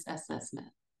by this SS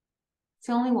man. It's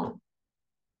the only one.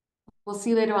 We'll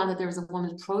see later on that there was a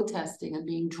woman protesting and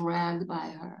being dragged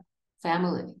by her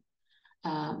family.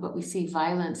 But we see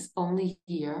violence only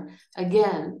here.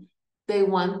 Again, they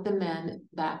want the men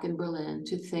back in Berlin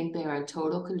to think they are in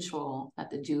total control,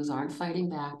 that the Jews aren't fighting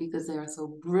back because they are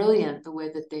so brilliant the way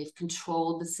that they've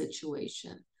controlled the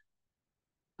situation.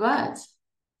 But,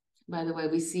 by the way,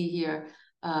 we see here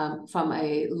from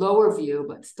a lower view,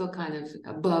 but still kind of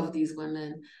above these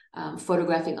women,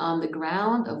 photographing on the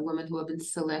ground of women who have been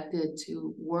selected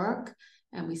to work.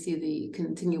 And we see the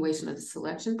continuation of the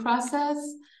selection process.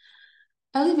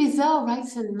 Elie Wiesel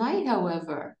writes in Night,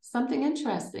 however, something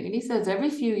interesting. And he says, every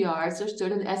few yards there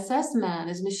stood an SS man,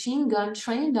 his machine gun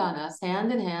trained on us.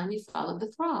 Hand in hand, we followed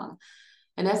the throng.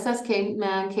 An SS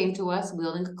man came to us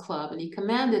wielding a club, and he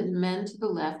commanded men to the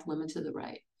left, women to the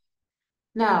right.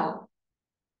 Now,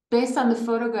 based on the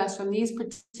photographs from these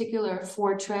particular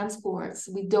 4 transports,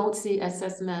 we don't see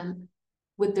SS men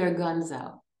with their guns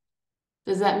out.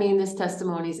 Does that mean this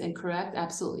testimony is incorrect?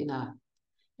 Absolutely not.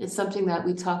 It's something that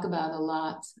we talk about a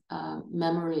lot,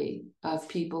 memory of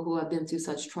people who have been through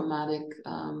such traumatic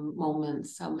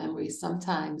moments, how memory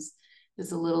sometimes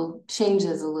is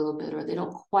changes a little bit, or they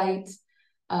don't quite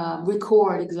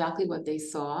record exactly what they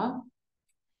saw.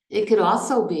 It could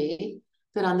also be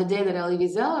that on the day that Elie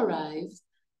Wiesel arrived,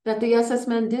 that the SS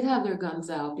men did have their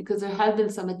guns out because there had been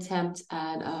some attempt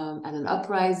at an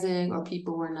uprising, or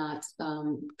people were not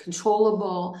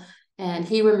controllable. And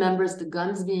he remembers the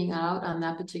guns being out on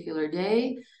that particular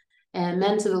day, and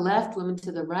men to the left, women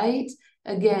to the right.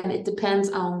 Again, it depends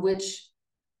on which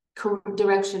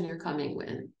direction you're coming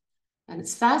in. And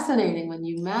it's fascinating when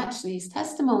you match these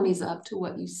testimonies up to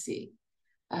what you see.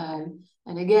 And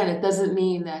again, it doesn't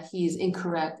mean that he's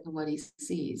incorrect in what he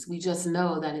sees. We just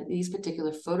know that in these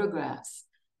particular photographs,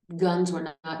 guns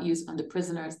were not used on the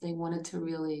prisoners. They wanted to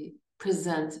really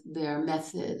present their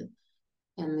method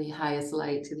in the highest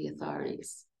light to the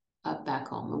authorities up back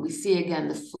home. And we see again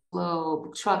the flow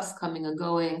of trucks coming and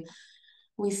going.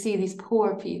 We see these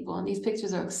poor people, and these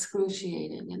pictures are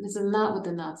excruciating. And this is not what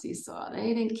the Nazis saw.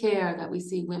 They didn't care that we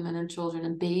see women and children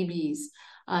and babies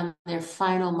on their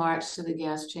final march to the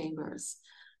gas chambers.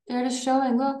 They're just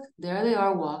showing, look, there they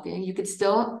are walking.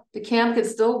 The camp could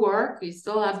still work. We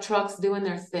still have trucks doing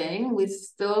their thing. We're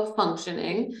still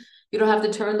functioning. You don't have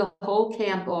to turn the whole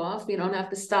camp off. You don't have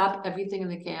to stop everything in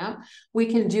the camp. We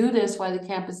can do this while the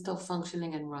camp is still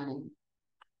functioning and running.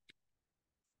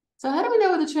 So how do we know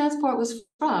where the transport was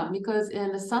from? Because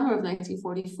in the summer of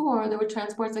 1944, there were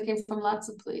transports that came from lots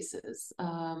of places.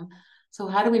 So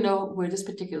how do we know where this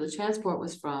particular transport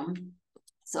was from?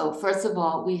 So first of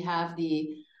all, we have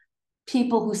the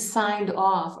people who signed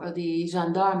off, or the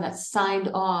gendarme that signed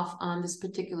off on this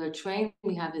particular train.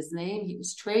 We have his name, he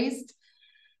was traced.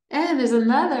 And there's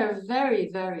another very,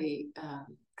 very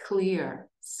clear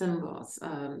symbols,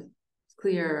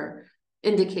 clear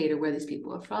indicator where these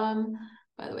people are from.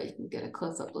 By the way, you can get a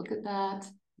close-up look at that.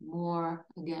 More,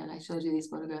 again, I showed you these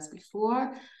photographs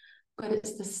before, but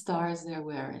it's the stars they're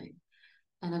wearing.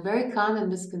 And a very common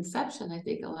misconception I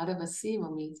think a lot of us see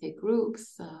when we take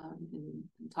groups and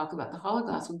talk about the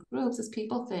Holocaust with groups is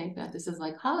people think that this is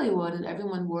like Hollywood and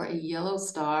everyone wore a yellow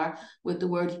star with the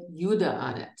word Juda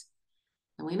on it.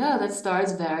 And we know that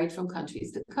stars varied from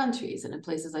countries to countries. And in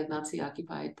places like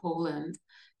Nazi-occupied Poland,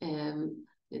 in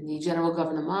the general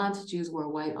government, Jews wore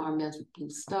white armbands with blue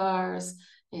stars.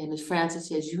 And in France, it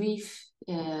said Juif.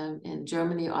 In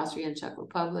Germany, Austria, and Czech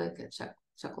Republic,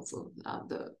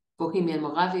 the Bohemian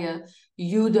Moravia,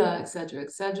 Juda, et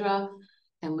cetera,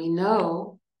 and we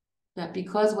know that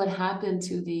because what happened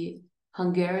to the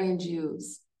Hungarian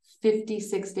Jews,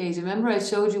 56 days. Remember, I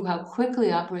showed you how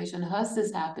quickly Operation Hus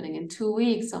is happening. In 2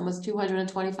 weeks, almost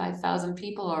 225,000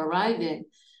 people are arriving.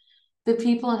 The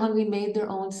people in Hungary made their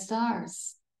own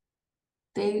stars.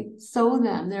 They sew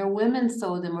them, their women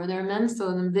sew them, or their men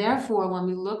sew them. Therefore, when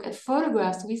we look at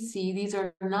photographs, we see these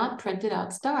are not printed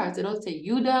out stars. They don't say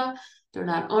Juda, they're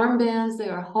not armbands, they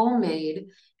are homemade.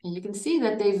 And you can see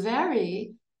that they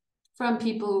vary from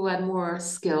people who had more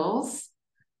skills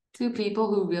to people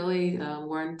who really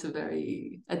weren't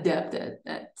very adept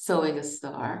at sewing a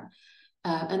star.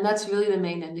 And that's really the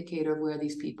main indicator of where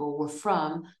these people were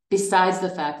from, besides the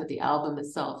fact that the album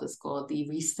itself is called The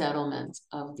Resettlement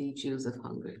of the Jews of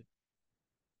Hungary.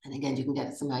 And again, you can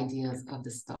get some ideas of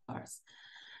the stars.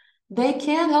 They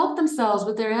can't help themselves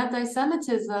with their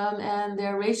anti-Semitism and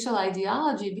their racial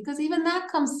ideology, because even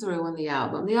that comes through in the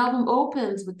album. The album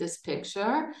opens with this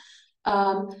picture,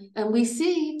 and we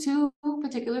see two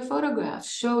particular photographs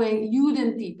showing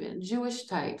Judentypen, Jewish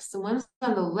types. The one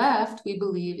on the left, we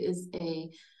believe, is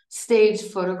a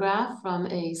staged photograph from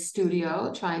a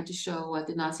studio trying to show what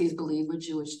the Nazis believe were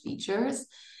Jewish features.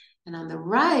 And on the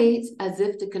right, as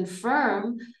if to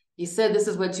confirm, he said this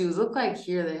is what Jews look like,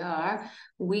 here they are,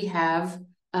 we have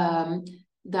Rabbi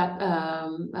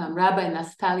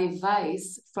Naftali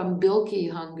Weiss from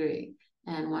Bilki, Hungary,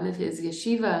 and one of his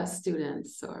yeshiva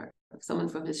students, or someone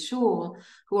from his shul,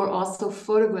 who are also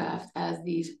photographed as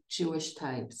these Jewish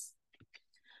types.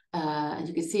 And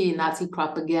you can see Nazi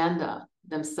propaganda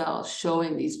themselves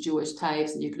showing these Jewish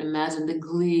types, and you can imagine the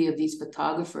glee of these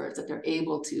photographers that they're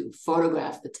able to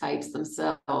photograph the types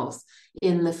themselves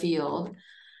in the field.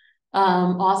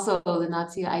 Also, the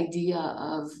Nazi idea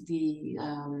of the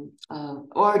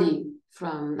Ordi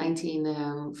from the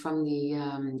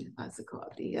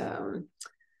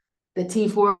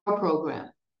T4 program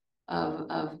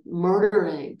of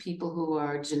murdering people who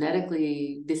are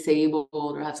genetically disabled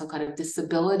or have some kind of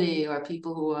disability, or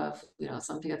people who have,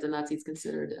 something that the Nazis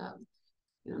considered,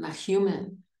 not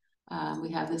human.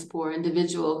 We have this poor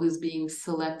individual who's being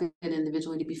selected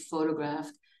individually to be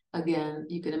photographed again,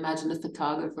 you can imagine the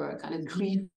photographer kind of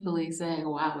gleefully saying,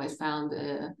 wow, I found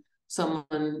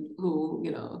someone who,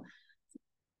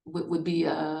 would be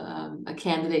a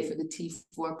candidate for the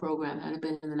T4 program, had it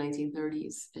been in the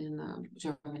 1930s in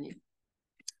Germany.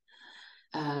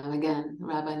 Again,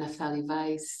 Rabbi Naftali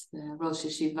Weiss, Rosh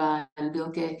Yeshiva, and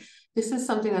Bilke. This is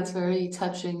something that's very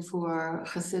touching for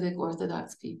Hasidic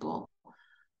Orthodox people.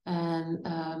 And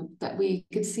that we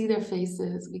could see their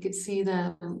faces, we could see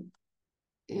them,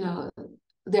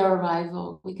 their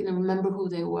arrival. We can remember who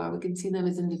they were. We can see them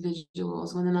as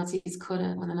individuals when the Nazis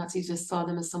couldn't, when the Nazis just saw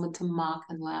them as someone to mock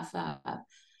and laugh at.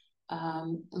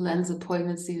 Lends a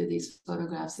poignancy to these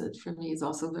photographs that for me is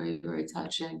also very, very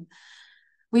touching.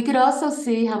 We could also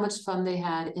see how much fun they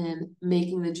had in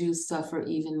making the Jews suffer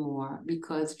even more,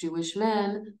 because Jewish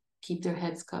men keep their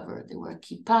heads covered. They wear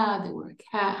kippah, they wear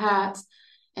hats,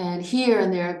 and here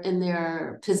in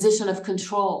their position of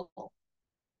control,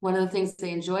 one of the things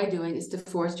they enjoy doing is to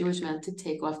force Jewish men to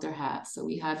take off their hats. So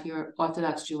we have here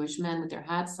Orthodox Jewish men with their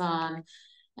hats on,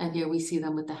 and here we see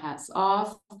them with the hats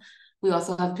off. We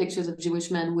also have pictures of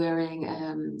Jewish men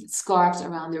wearing scarves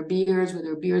around their beards, where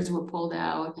their beards were pulled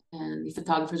out, and the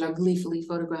photographers are gleefully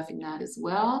photographing that as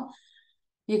well.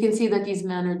 You can see that these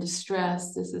men are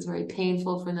distressed. This is very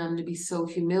painful for them to be so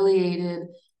humiliated.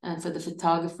 And for the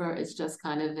photographer, it's just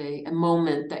kind of a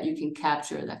moment that you can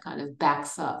capture that kind of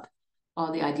backs up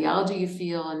all the ideology you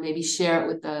feel, and maybe share it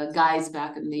with the guys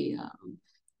back in the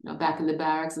back in the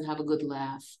barracks and have a good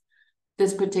laugh.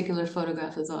 This particular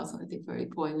photograph is also, I think, very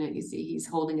poignant. You see he's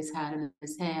holding his hat in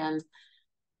his hand.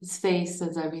 His face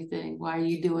says everything. Why are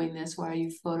you doing this? Why are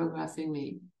you photographing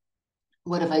me?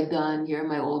 What have I done here in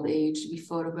my old age to be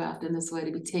photographed in this way,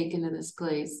 to be taken to this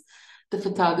place? The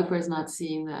photographer is not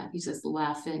seeing that. He's just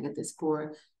laughing at this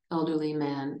poor elderly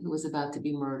man who was about to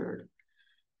be murdered.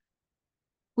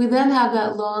 We then have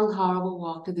that long, horrible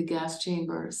walk to the gas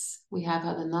chambers. We have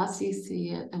how the Nazis see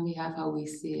it, and we have how we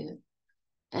see it.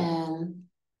 And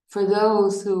for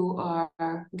those who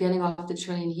are getting off the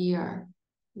train here,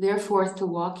 they're forced to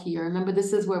walk here. Remember,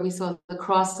 this is where we saw the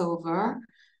crossover.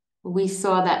 We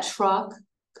saw that truck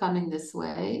coming this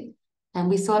way, and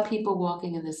we saw people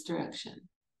walking in this direction.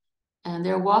 And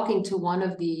they're walking to one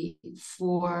of the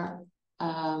four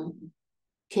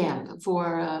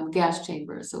gas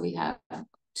chambers. So we have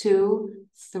 2,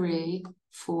 3,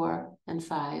 4, and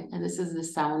 5. And this is the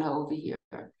sauna over here.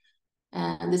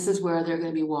 And this is where they're going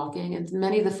to be walking. And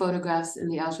many of the photographs in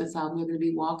the Auschwitz album are going to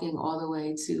be walking all the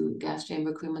way to gas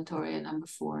chamber crematoria number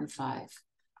 4 and 5.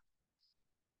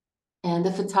 And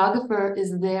the photographer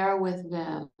is there with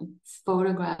them,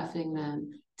 photographing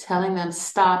them, telling them,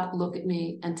 stop, look at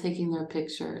me, and taking their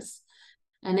pictures.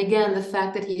 And again, the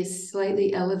fact that he is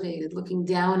slightly elevated, looking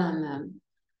down on them.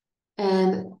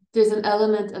 And there's an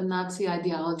element of Nazi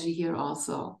ideology here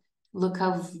also. Look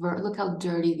how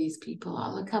dirty these people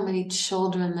are. Look how many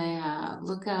children they have.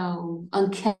 Look how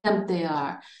unkempt they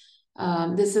are.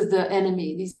 This is the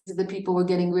enemy. These are the people we're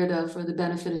getting rid of for the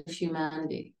benefit of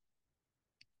humanity.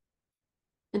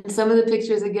 In some of the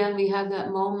pictures, again, we have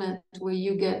that moment where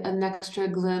you get an extra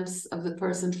glimpse of the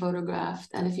person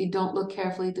photographed. And if you don't look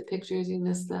carefully at the pictures, you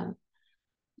miss them.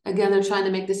 Again, they're trying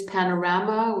to make this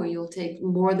panorama where you'll take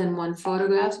more than one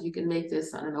photograph. So you can make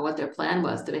this, I don't know what their plan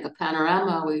was, to make a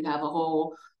panorama where you'd have a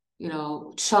whole,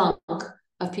 chunk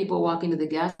of people walking to the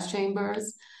gas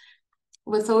chambers.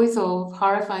 What's always so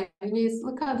horrifying to me is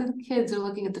look how the kids are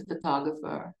looking at the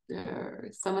photographer.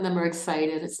 Some of them are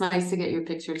excited. It's nice to get your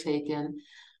picture taken.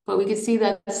 But we could see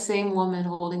that same woman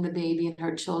holding the baby and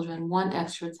her children one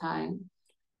extra time.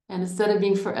 And instead of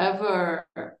being forever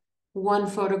one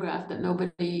photograph that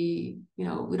nobody,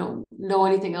 we don't know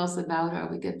anything else about her,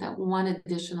 we get that one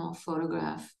additional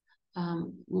photograph,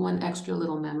 one extra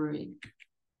little memory.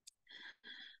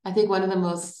 I think one of the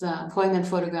most poignant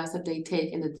photographs that they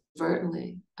take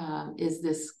inadvertently is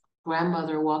this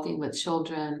grandmother walking with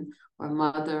children, or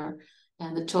mother,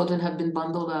 and the children have been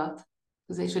bundled up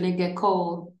because they shouldn't get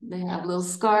cold. They have little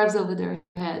scarves over their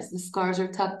heads. The scarves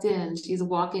are tucked in. She's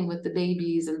walking with the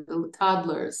babies and the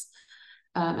toddlers.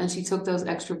 And she took those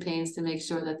extra pains to make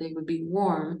sure that they would be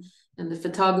warm. And the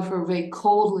photographer very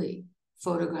coldly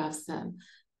photographs them.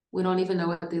 We don't even know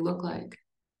what they look like.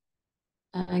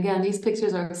 And again, these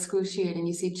pictures are excruciating.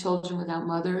 You see children without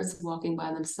mothers walking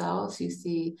by themselves. You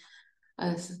see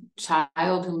a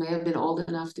child who may have been old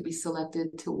enough to be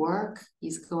selected to work.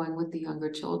 He's going with the younger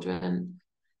children.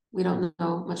 We don't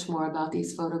know much more about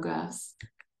these photographs.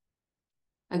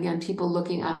 Again, people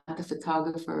looking at the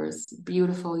photographers,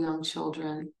 beautiful young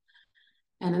children.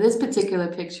 And in this particular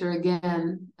picture,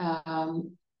 again,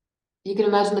 you can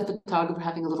imagine the photographer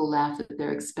having a little laugh at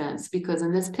their expense, because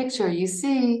in this picture you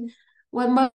see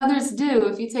what mothers do.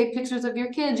 If you take pictures of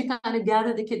your kids, you kind of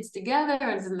gather the kids together,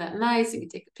 and isn't that nice? You can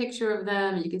take a picture of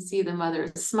them, and you can see the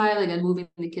mother smiling and moving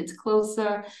the kids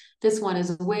closer. This one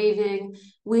is waving.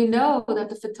 We know that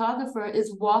the photographer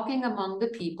is walking among the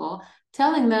people,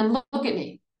 telling them, look at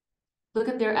me. Look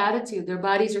at their attitude. Their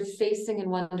bodies are facing in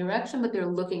one direction, but they're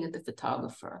looking at the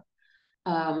photographer.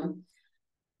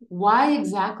 Why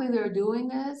exactly they're doing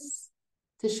this,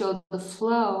 to show the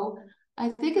flow, I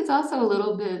think it's also a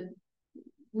little bit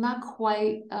not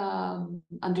quite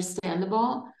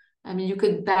understandable. I mean, you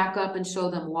could back up and show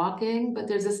them walking, but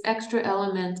there's this extra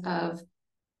element of,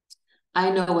 I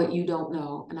know what you don't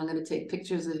know, and I'm going to take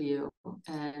pictures of you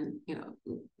and, you know,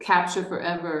 capture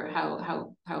forever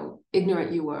how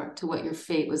ignorant you were to what your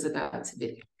fate was about to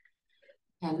be.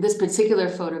 And this particular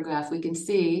photograph, we can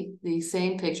see the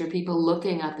same picture, people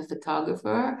looking at the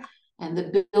photographer, and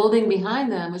the building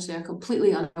behind them, which they're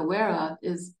completely unaware of,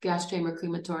 is gas chamber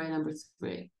crematoria number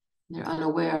 3. They're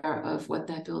unaware of what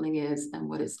that building is and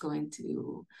what it's going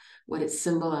to, what it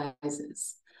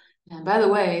symbolizes. And by the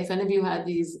way, if any of you had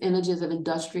these images of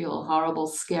industrial, horrible,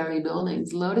 scary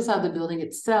buildings, notice how the building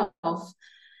itself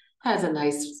has a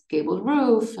nice gabled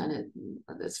roof, and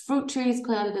there's fruit trees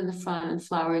planted in the front and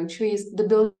flowering trees. The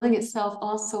building itself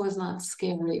also is not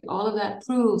scary. All of that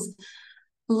proves,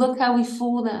 look how we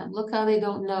fool them. Look how they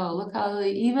don't know. Look how they,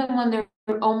 even when they're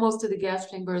almost to the gas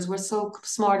chambers, we're so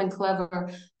smart and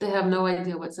clever, they have no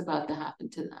idea what's about to happen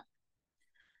to them.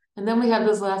 And then we have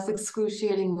those last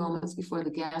excruciating moments before the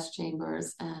gas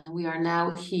chambers, and we are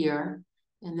now here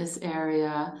in this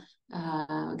area,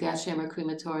 gas chamber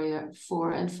crematoria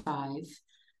 4 and 5,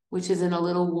 which is in a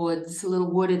little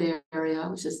wooded area,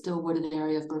 which is still wooded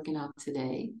area of Birkenau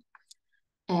today.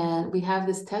 And we have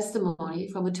this testimony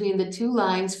from between the 2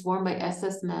 lines formed by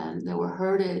SS men that were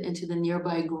herded into the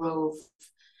nearby grove.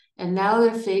 And now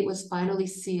their fate was finally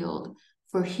sealed.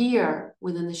 For here,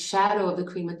 within the shadow of the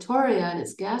crematoria and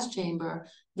its gas chamber,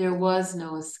 there was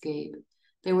no escape.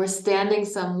 They were standing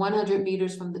some 100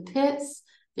 meters from the pits,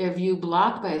 their view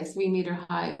blocked by a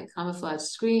 3-meter-high camouflage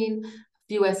screen. A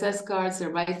few SS guards, their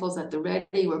rifles at the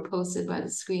ready, were posted by the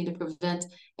screen to prevent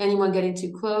anyone getting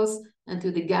too close, and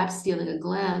through the gap stealing a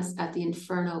glance at the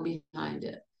inferno behind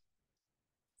it.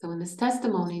 So in this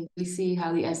testimony, we see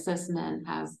how the SS men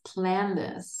have planned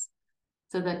this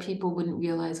so that people wouldn't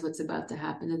realize what's about to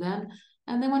happen to them.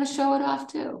 And they want to show it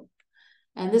off too.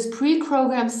 And this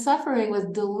pre-programmed suffering was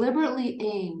deliberately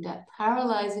aimed at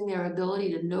paralyzing their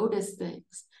ability to notice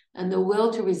things and the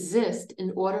will to resist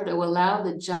in order to allow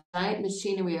the giant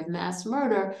machinery of mass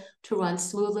murder to run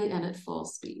smoothly and at full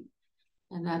speed.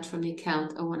 And that's from the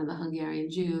account of one of the Hungarian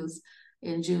Jews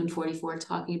in June 44,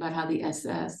 talking about how the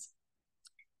SS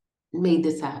made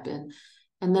this happen.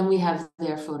 And then we have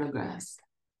their photographs.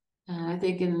 And I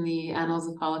think in the annals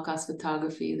of Holocaust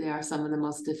photography, they are some of the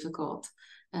most difficult.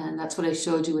 And that's what I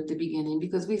showed you at the beginning,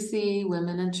 because we see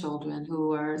women and children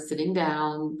who are sitting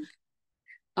down,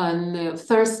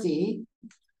 thirsty,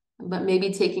 but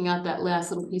maybe taking out that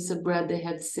last little piece of bread they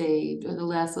had saved, or the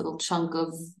last little chunk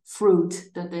of fruit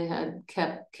that they had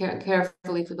kept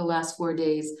carefully for the last 4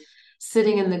 days,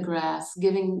 sitting in the grass,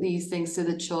 giving these things to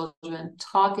the children,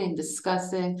 talking,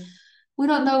 discussing. We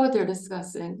don't know what they're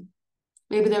discussing.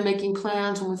 Maybe they're making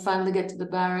plans when we finally get to the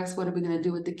barracks. What are we going to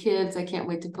do with the kids? I can't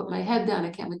wait to put my head down. I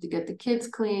can't wait to get the kids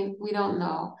clean. We don't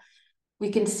know.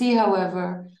 We can see,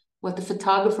 however, what the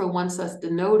photographer wants us to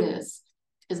notice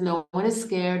is no one is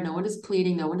scared, no one is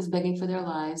pleading, no one is begging for their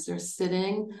lives. They're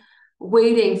sitting,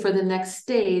 waiting for the next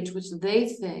stage, which they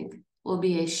think will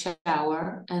be a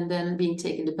shower, and then being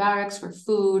taken to barracks for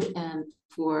food and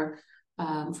for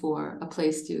a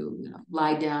place to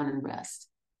lie down and rest.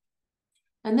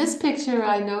 And this picture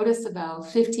I noticed about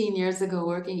 15 years ago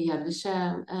working at Yad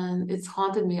Vashem, and it's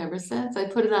haunted me ever since. I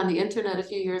put it on the internet a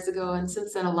few years ago, and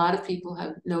since then a lot of people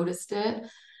have noticed it.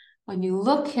 When you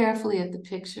look carefully at the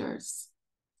pictures,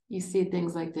 you see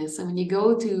things like this. And when you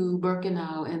go to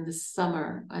Birkenau in the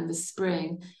summer and the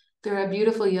spring, there are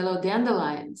beautiful yellow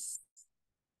dandelions.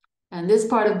 And this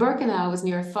part of Birkenau is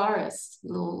near a forest,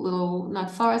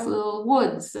 little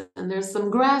woods. And there's some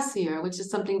grass here, which is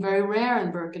something very rare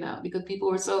in Birkenau because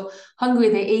people were so hungry,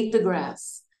 they ate the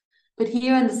grass. But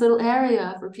here in this little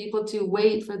area for people to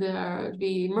wait for to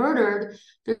be murdered,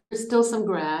 there's still some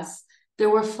grass. There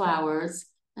were flowers.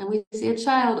 And we see a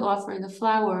child offering a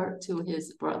flower to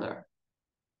his brother.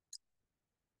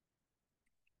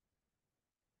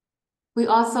 We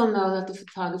also know that the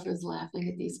photographer is laughing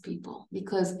at these people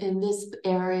because in this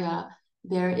area,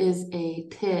 there is a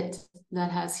pit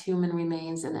that has human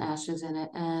remains and ashes in it.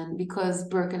 And because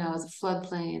Birkenau is a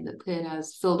floodplain, the pit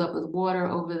has filled up with water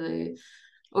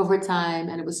over time,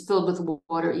 and it was filled with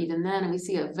water even then. And we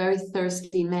see a very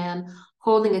thirsty man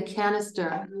holding a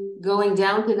canister going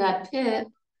down to that pit.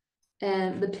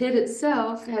 And the pit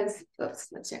itself has, oops,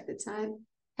 let's check the time,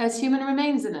 has human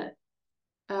remains in it.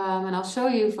 And I'll show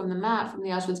you from the map from the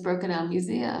Auschwitz-Birkenau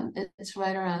Museum. It's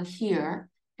right around here,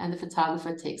 and the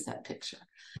photographer takes that picture.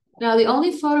 Now, the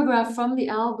only photograph from the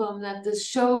album that this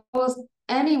shows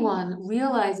anyone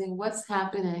realizing what's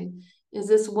happening is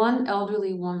this one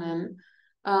elderly woman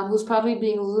who's probably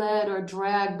being led or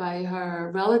dragged by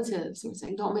her relatives who are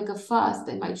saying, don't make a fuss,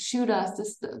 they might shoot us,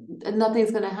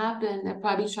 nothing's going to happen. They're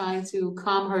probably trying to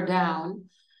calm her down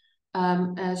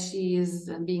as she is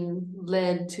being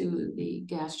led to the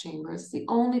gas chamber. It's the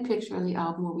only picture in the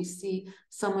album where we see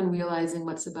someone realizing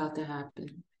what's about to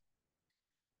happen.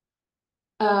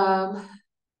 And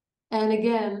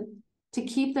again, to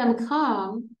keep them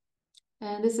calm,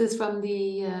 and this is from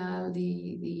the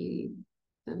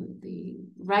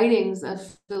writings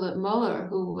of Philip Muller,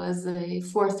 who was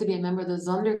forced to be a member of the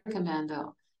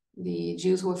Sonderkommando, the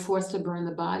Jews who were forced to burn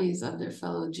the bodies of their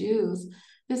fellow Jews.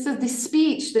 This is the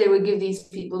speech they would give these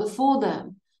people to fool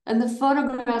them. And the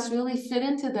photographs really fit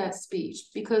into that speech,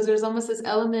 because there's almost this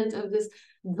element of this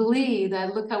glee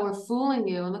that look how we're fooling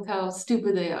you and look how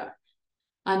stupid they are.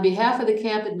 On behalf of the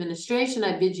camp administration,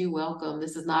 I bid you welcome.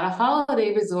 This is not a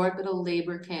holiday resort, but a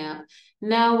labor camp.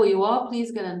 Now, will you all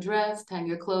please get undressed, hang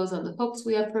your clothes on the hooks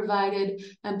we have provided,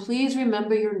 and please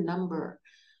remember your number.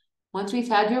 Once we've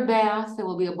had your bath, there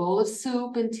will be a bowl of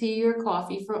soup and tea or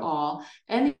coffee for all.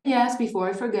 And yes, before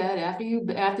I forget, after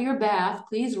your bath,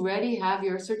 please have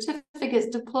your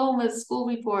certificates, diplomas, school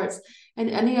reports, and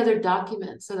any other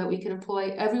documents so that we can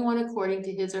employ everyone according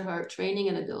to his or her training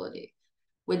and ability.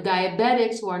 With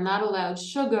diabetics who are not allowed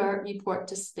sugar, report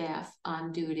to staff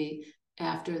on duty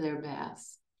after their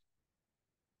baths.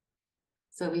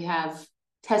 So we have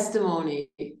testimony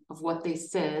of what they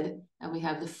said, and we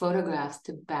have the photographs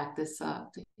to back this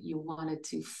up. You wanted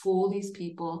to fool these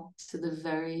people to the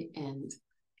very end.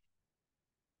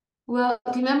 Well,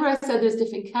 do you remember I said there's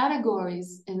different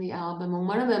categories in the album, and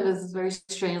one of them is very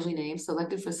strangely named,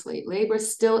 selected for slave labor,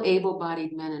 still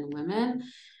able-bodied men and women.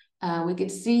 We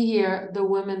could see here the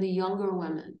women, the younger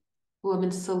women, who have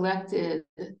been selected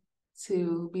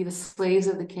to be the slaves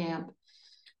of the camp.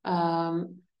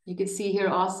 You can see here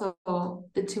also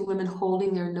the two women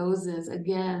holding their noses.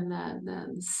 Again,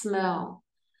 the smell.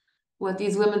 What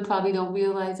these women probably don't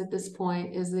realize at this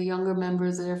point is the younger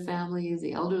members of their families,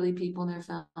 the elderly people in their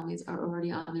families, are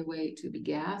already on their way to be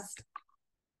gassed.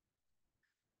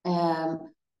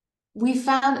 We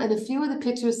found in a few of the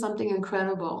pictures something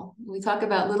incredible. We talk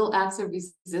about little acts of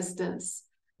resistance.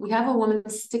 We have a woman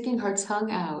sticking her tongue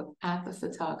out at the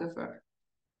photographer.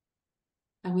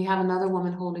 And we have another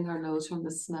woman holding her nose from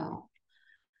the smell.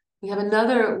 We have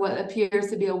another, what appears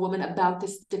to be a woman about to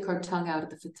stick her tongue out at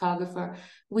the photographer.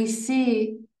 We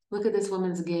see, look at this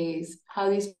woman's gaze, how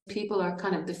these people are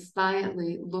kind of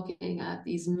defiantly looking at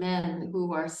these men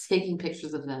who are taking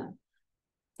pictures of them.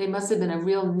 They must have been a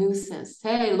real nuisance.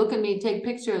 Hey, look at me, take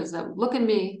pictures. Look at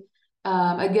me.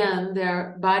 Again,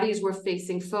 their bodies were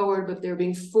facing forward, but they're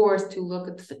being forced to look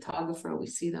at the photographer. We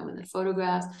see them in the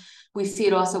photographs. We see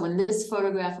it also in this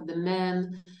photograph of the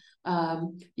men.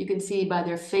 You can see by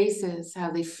their faces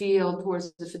how they feel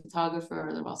towards the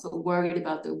photographer. They're also worried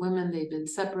about the women they've been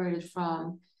separated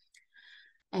from.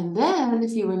 And then,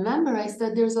 if you remember, I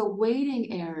said there's a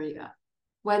waiting area.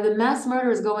 While the mass murder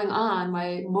is going on,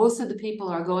 why most of the people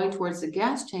are going towards the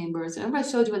gas chambers. Remember I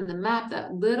showed you in the map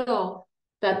that long,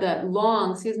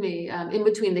 in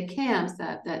between the camps,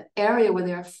 that area where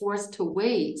they are forced to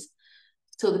wait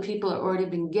till the people are already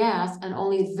been gassed, and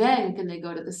only then can they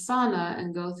go to the sauna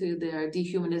and go through their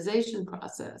dehumanization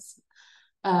process.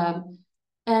 And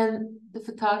the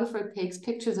photographer takes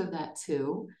pictures of that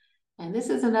too. And this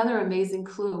is another amazing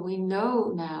clue. We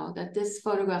know now that this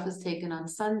photograph was taken on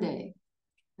Sunday.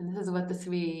 And this is what the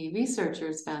three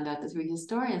researchers found out, the three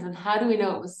historians. And how do we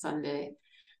know it was Sunday?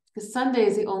 Because Sunday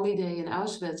is the only day in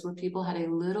Auschwitz where people had a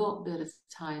little bit of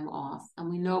time off. And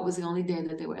we know it was the only day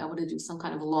that they were able to do some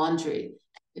kind of laundry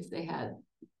if they had,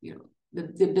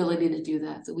 the ability to do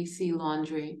that. So we see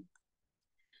laundry.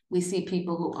 We see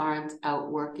people who aren't out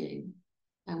working.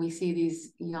 And we see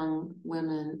these young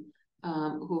women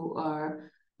who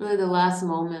are really the last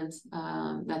moment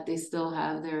that they still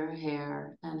have their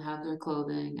hair and have their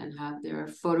clothing and have their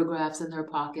photographs in their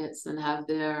pockets and have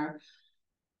their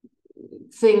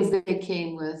things that they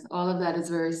came with. All of that is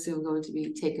very soon going to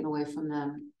be taken away from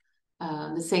them.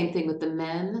 The same thing with the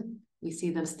men. We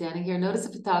see them standing here. Notice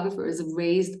the photographer is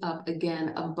raised up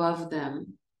again above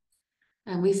them.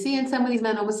 And we see in some of these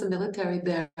men almost a military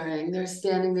bearing. They're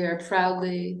standing there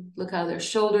proudly. Look how their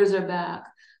shoulders are back.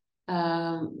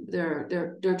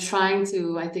 They're trying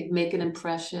to, I think, make an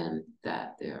impression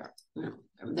that they're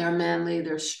manly,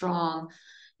 they're strong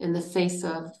in the face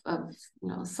of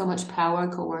so much power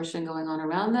and coercion going on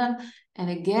around them.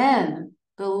 And again,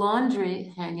 the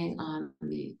laundry hanging on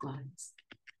the blinds.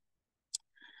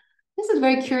 This is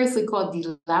very curiously called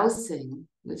delousing,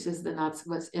 which is not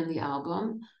what's in the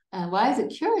album. And why is it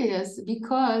curious?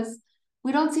 Because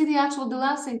we don't see the actual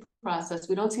delousing process.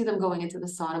 We don't see them going into the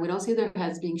sauna. We don't see their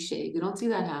heads being shaved. We don't see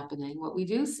that happening. What we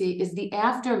do see is the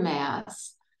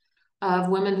aftermath of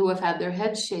women who have had their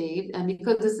heads shaved. And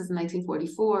because this is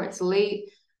 1944, it's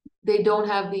late, they don't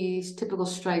have these typical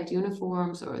striped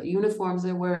uniforms, or the uniforms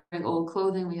they're wearing old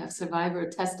clothing. We have survivor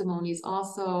testimonies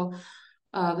also.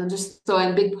 Them just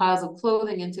throwing big piles of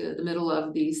clothing into the middle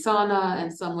of the sauna,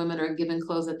 and some women are given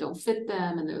clothes that don't fit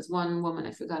them. And there's one woman,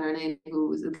 I forgot her name, who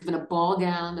was given a ball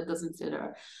gown that doesn't fit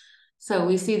her. So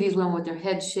we see these women with their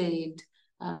heads shaved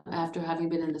after having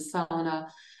been in the sauna.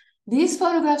 These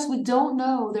photographs, we don't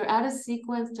know. They're out of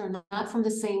sequence. They're not from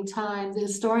the same time. The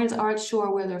historians aren't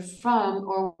sure where they're from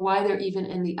or why they're even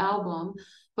in the album.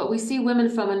 But we see women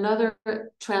from another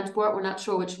transport. We're not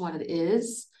sure which one it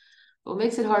is. What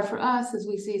makes it hard for us is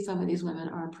we see some of these women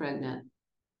are pregnant.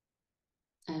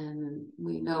 And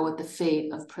we know what the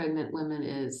fate of pregnant women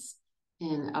is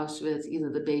in Auschwitz. Either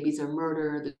the babies are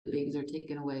murdered, the babies are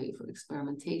taken away for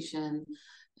experimentation.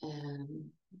 And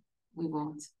we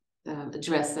won't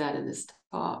address that in this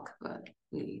talk, but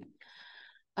we...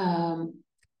 and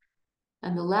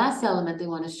the last element they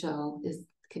want to show is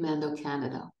Commando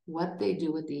Canada, what they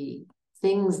do with the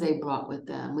things they brought with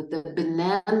them, with the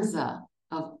bonanza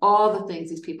of all the things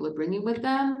these people are bringing with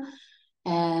them.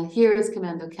 And here is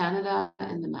Commando Canada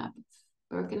in the map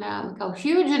of Birkenau. Look how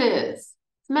huge it is.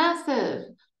 It's massive.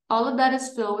 All of that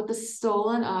is filled with the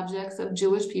stolen objects of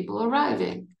Jewish people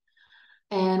arriving.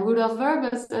 And Rudolf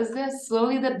Verba says this: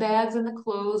 slowly the bags and the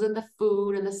clothes and the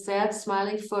food and the sad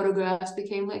smiling photographs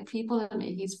became like people to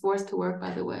me. He's forced to work,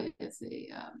 by the way, as a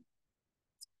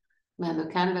Commando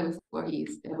Canada before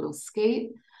he's able to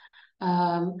escape.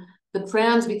 The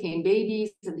prams became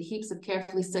babies, and the heaps of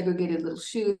carefully segregated little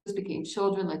shoes became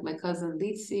children, like my cousin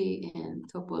Litsi and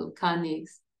Topolkanig,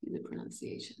 the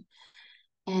pronunciation.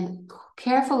 And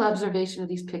careful observation of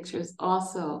these pictures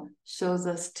also shows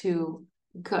us two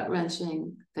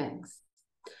gut-wrenching things.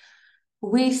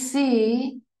 We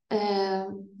see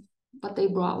what they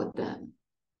brought with them.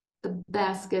 The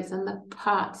baskets and the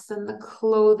pots and the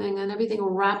clothing and everything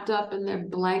wrapped up in their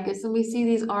blankets. And we see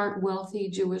these aren't wealthy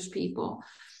Jewish people.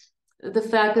 The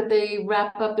fact that they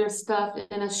wrap up their stuff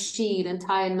in a sheet and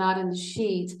tie a knot in the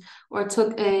sheet, or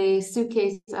took a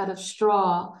suitcase out of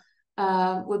straw,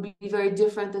 would be very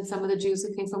different than some of the Jews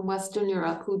who came from Western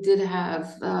Europe, who did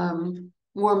have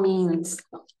more means.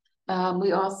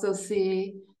 We also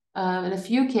see in a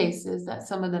few cases that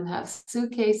some of them have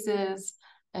suitcases,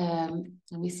 and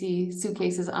we see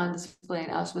suitcases on display in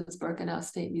Auschwitz-Birkenau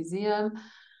State Museum.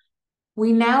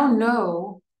 We now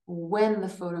know when the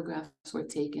photographs were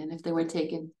taken, if they were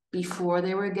taken before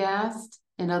they were gassed,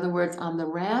 in other words, on the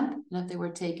ramp, and if they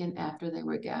were taken after they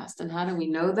were gassed. And how do we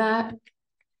know that?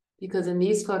 Because in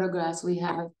these photographs, we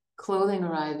have clothing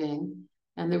arriving.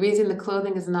 And the reason the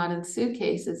clothing is not in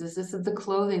suitcases is this is the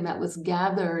clothing that was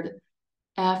gathered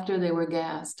after they were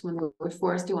gassed, when they were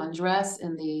forced to undress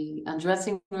in the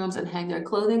undressing rooms and hang their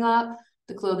clothing up.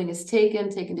 The clothing is taken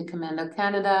to Commando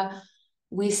Canada.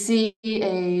 We see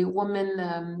a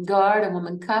woman guard, a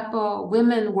woman capo.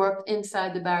 Women worked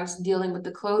inside the barracks dealing with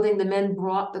the clothing. The men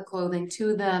brought the clothing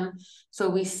to them. So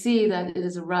we see that it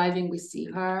is arriving. We see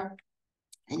her,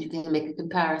 and you can make a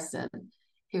comparison.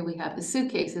 Here we have the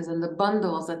suitcases and the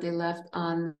bundles that they left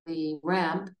on the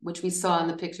ramp, which we saw in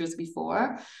the pictures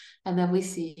before. And then we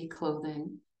see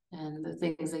clothing and the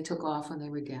things they took off when they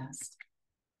were gassed.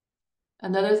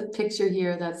 Another picture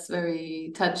here that's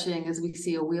very touching is we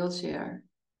see a wheelchair.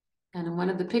 And in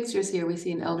one of the pictures here, we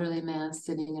see an elderly man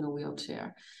sitting in a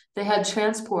wheelchair. They had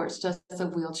transports just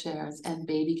of wheelchairs and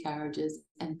baby carriages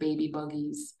and baby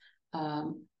buggies.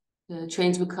 The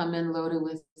trains would come in loaded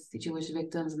with the Jewish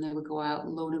victims, and they would go out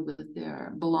loaded with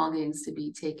their belongings to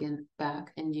be taken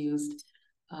back and used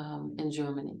in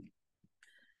Germany.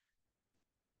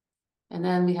 And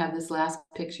then we have this last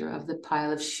picture of the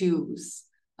pile of shoes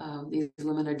these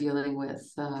women are dealing with.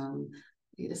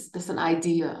 This an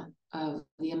idea of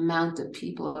the amount of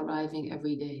people arriving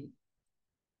every day.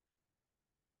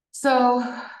 So,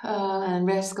 and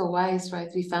Resko Weiss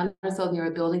writes, we found ourselves near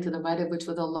a building to the right of which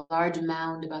was a large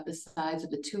mound about the size of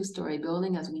the two-story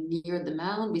building. As we neared the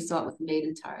mound, we saw it was made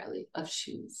entirely of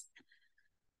shoes.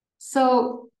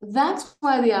 So that's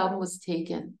why the album was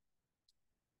taken.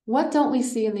 What don't we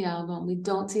see in the album? We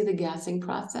don't see the gassing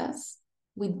process.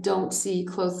 We don't see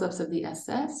close-ups of the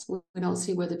SS. We don't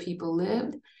see where the people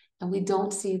lived. And we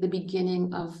don't see the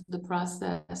beginning of the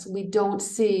process. We don't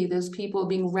see those people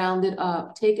being rounded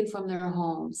up, taken from their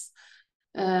homes,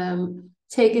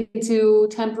 taken to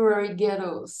temporary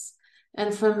ghettos,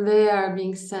 and from there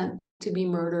being sent to be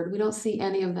murdered. We don't see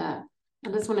any of that.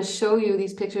 I just want to show you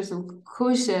these pictures from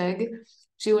Kosheg,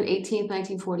 June 18th,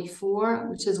 1944,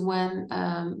 which is when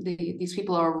these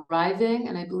people are arriving.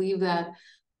 And I believe that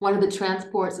one of the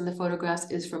transports in the photographs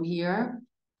is from here.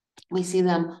 We see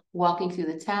them walking through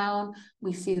the town.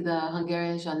 We see the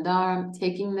Hungarian gendarme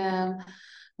taking them.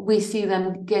 We see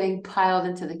them getting piled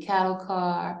into the cattle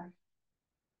car.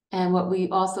 And what we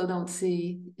also don't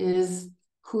see is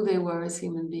who they were as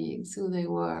human beings, who they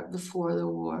were before the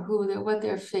war, what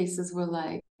their faces were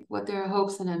like, what their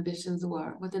hopes and ambitions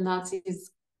were. What the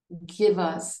Nazis give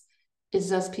us is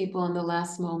just people in the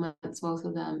last moments, most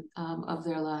of them, of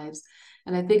their lives.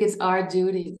 And I think it's our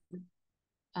duty,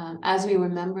 as we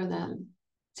remember them,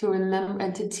 to remember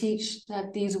and to teach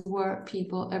that these were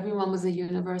people. Everyone was a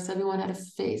universe. Everyone had a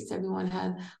face. Everyone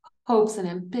had hopes and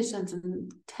ambitions and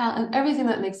talent, and everything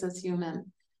that makes us human.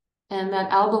 And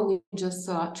that album we just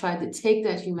saw tried to take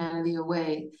that humanity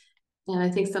away. And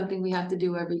I think something we have to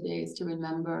do every day is to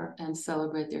remember and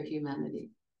celebrate their humanity.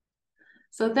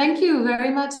 So thank you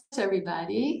very much,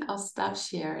 everybody. I'll stop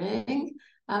sharing.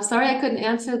 I'm sorry I couldn't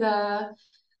answer the,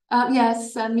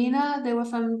 yes, Mina, they were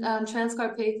from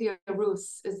Transcarpathia,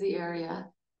 Rus is the area.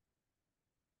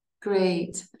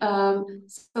 Great. So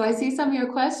I see some of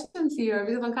your questions here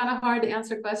because I'm kind of hard to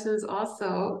answer questions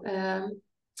also.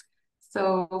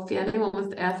 So if anyone wants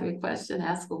to ask me a question,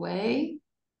 ask away.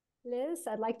 Liz,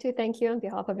 I'd like to thank you on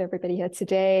behalf of everybody here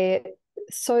today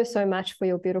so much for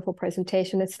your beautiful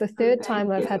presentation. It's the third time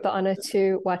I've had the honor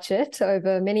to watch it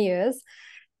over many years,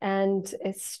 and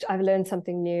I've learned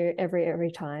something new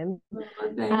every time.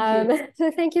 Thank you.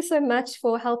 So thank you so much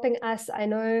for helping us. I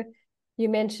know you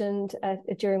mentioned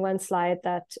during one slide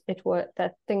that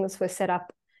things were set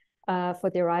up for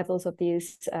the arrivals of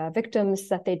these victims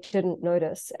that they didn't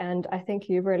notice. And I think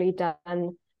you've really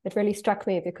done, it really struck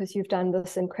me because you've done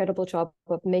this incredible job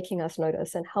of making us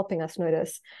notice and helping us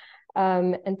notice.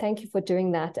 And thank you for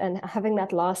doing that. And having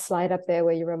that last slide up there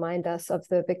where you remind us of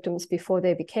the victims before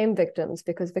they became victims,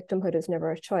 because victimhood is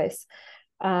never a choice.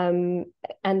 And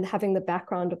having the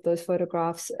background of those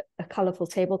photographs, a colorful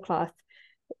tablecloth,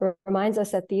 reminds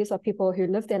us that these are people who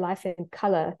lived their life in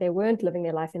color. They weren't living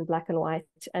their life in black and white.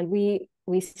 And we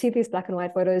see these black and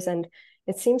white photos and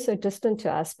it seems so distant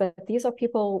to us, but these are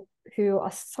people who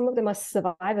are, some of them are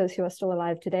survivors who are still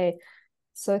alive today.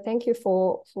 So thank you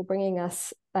for bringing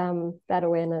us that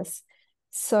awareness.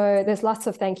 So there's lots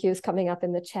of thank yous coming up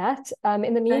in the chat.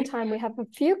 In the meantime, we have a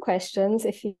few questions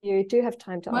if you do have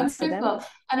time to answer them.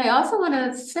 And I also want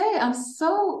to say, I'm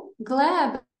so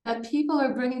glad that people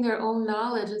are bringing their own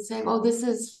knowledge and saying, oh, this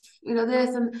is,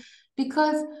 this. And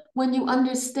because when you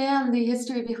understand the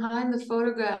history behind the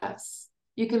photographs,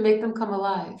 you can make them come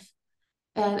alive.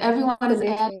 And everyone is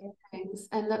adding things.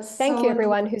 And that's Thank you,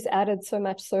 everyone who's added so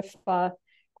much so far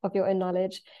of your own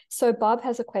knowledge. So Bob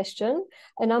has a question.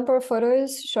 A number of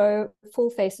photos show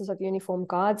full faces of uniformed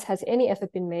guards. Has any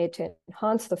effort been made to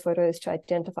enhance the photos to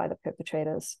identify the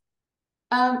perpetrators?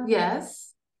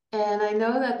 Yes. And I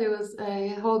know that there was a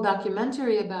whole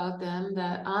documentary about them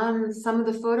that on some of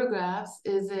the photographs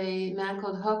is a man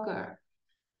called Hooker,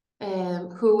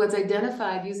 who was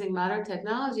identified using modern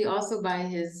technology also by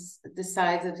the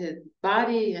size of his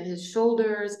body and his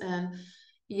shoulders. And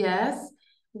yes,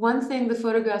 one thing the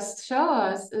photographs show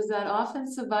us is that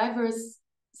often survivors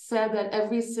said that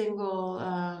every single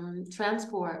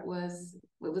transport was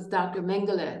Dr.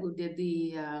 Mengele who did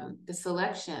the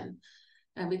selection.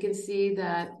 And we can see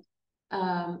that,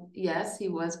 yes, he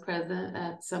was present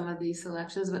at some of these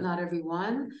selections, but not every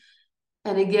one.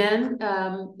 And again,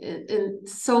 in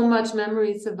so much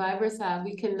memory survivors have,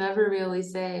 we can never really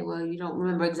say, well, you don't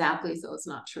remember exactly, so it's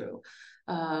not true.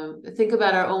 Think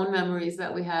about our own memories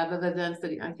that we have of events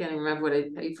that I can't even remember what I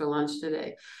ate for lunch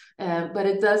today. But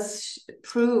it does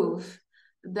prove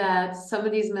that some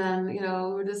of these men,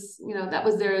 were just, that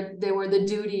was they were the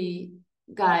duty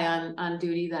guy on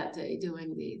duty that day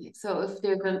doing so if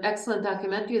there's an excellent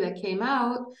documentary that came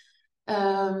out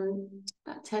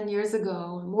about 10 years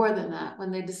ago, more than that,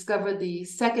 when they discovered the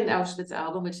second Auschwitz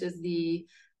album, which is the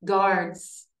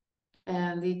guards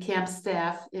and the camp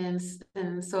staff in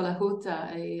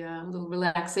Solahuta, a little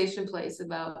relaxation place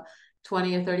about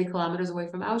 20 or 30 kilometers away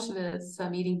from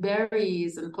Auschwitz, eating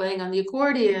berries and playing on the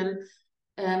accordion.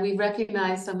 And we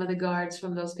recognized some of the guards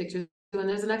from those pictures. And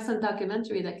there's an excellent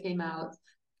documentary that came out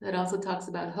that also talks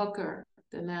about Hooker,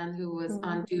 the man who was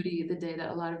on duty the day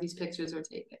that a lot of these pictures were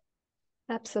taken.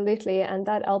 Absolutely. And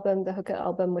that album, the Hooker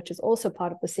album, which is also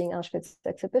part of the Seeing Auschwitz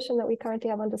exhibition that we currently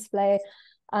have on display,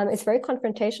 it's very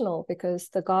confrontational because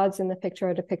the guards in the picture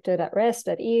are depicted at rest,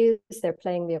 at ease. They're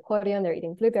playing the accordion, they're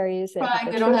eating blueberries.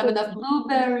 Right, they don't have enough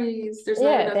blueberries. There's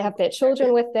not enough. They have their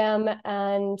children with them,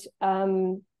 and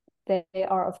they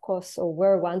are, of course, or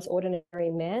were once ordinary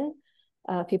men,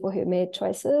 people who made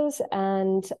choices,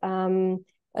 and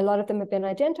a lot of them have been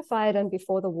identified, and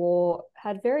before the war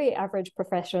had very average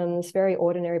professions, very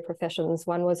ordinary professions.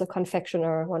 One was a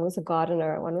confectioner, one was a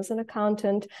gardener, one was an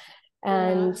accountant,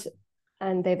 and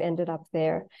they've ended up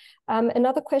there.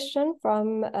 Another question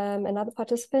from another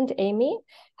participant, Amy.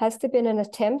 Has there been an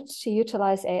attempt to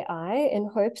utilize AI in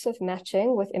hopes of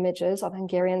matching with images of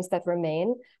Hungarians that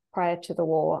remain prior to the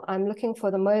war? I'm looking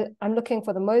for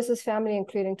the Moses family,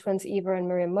 including twins Eva and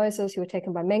Miriam Moses, who were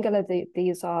taken by Mengele.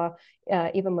 These are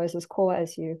Eva Moses Core,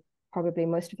 as you probably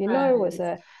most of you know, was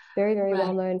a very, very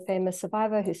well-known famous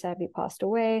survivor who sadly passed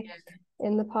away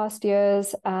in the past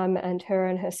years. And her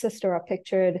and her sister are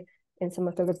pictured in some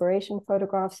of the liberation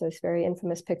photographs, those very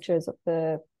infamous pictures of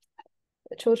the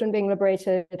children being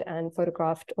liberated, and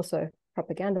photographed also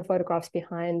propaganda photographs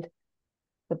behind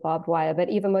the barbed wire.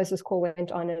 But Eva Moses Core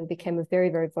went on and became a very,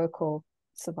 very vocal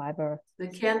survivor. The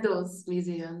Candles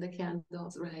Museum, the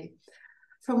candles, right.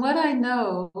 From what I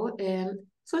know, and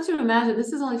so I want you to imagine,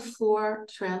 this is only 4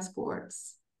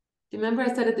 transports. Do you remember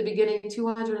I said at the beginning,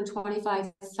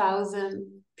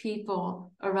 225,000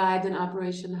 people arrived in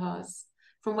Operation Hus?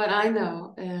 From what I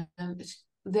know,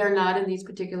 they're not in these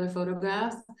particular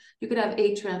photographs. You could have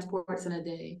 8 transports in a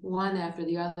day, one after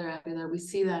the other after the other. We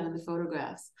see that in the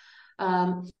photographs.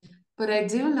 But I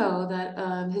do know that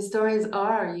historians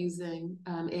are using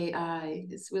AI.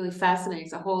 It's really fascinating.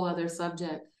 It's a whole other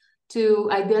subject,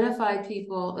 to identify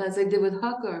people, as they did with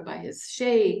Hooker, by his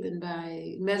shape and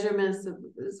by measurements.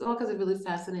 There's all kinds of really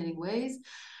fascinating ways.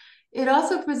 It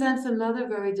also presents another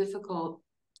very difficult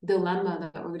dilemma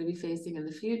that we're going to be facing in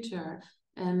the future.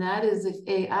 And that is, if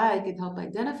AI can help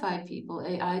identify people,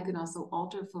 AI can also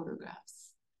alter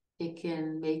photographs. It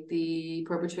can make the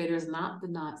perpetrators not the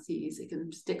Nazis. It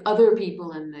can stick other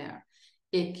people in there.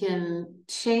 It can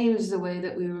change the way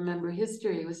that we remember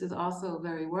history, which is also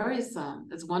very worrisome.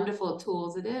 As wonderful a tool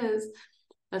as it is,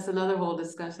 that's another whole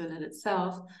discussion in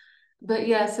itself. But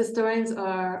yes, historians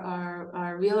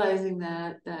are realizing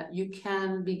that you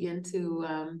can begin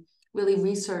to really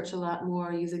research a lot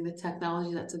more using the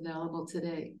technology that's available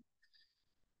today.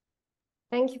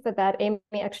 Thank you for that. Amy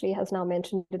actually has now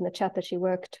mentioned in the chat that she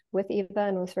worked with Eva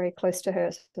and was very close to her,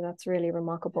 so that's really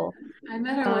remarkable. I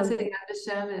met her once at Yad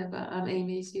Vashem,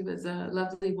 Amy. She was a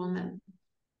lovely woman.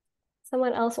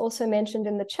 Someone else also mentioned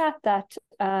in the chat that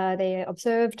they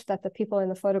observed that the people in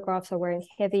the photographs are wearing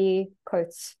heavy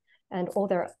coats and all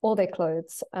their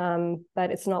clothes, but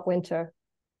it's not winter.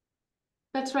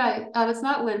 That's right. It's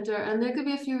not winter, and there could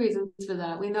be a few reasons for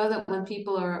that. We know that when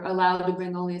people are allowed to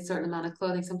bring only a certain amount of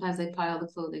clothing, sometimes they pile the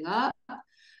clothing up.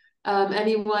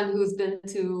 Anyone who's been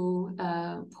to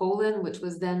Poland, which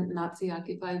was then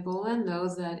Nazi-occupied Poland,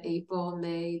 knows that April,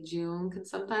 May, June can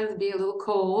sometimes be a little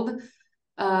cold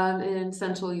in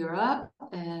Central Europe.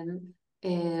 And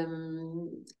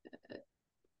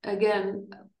again,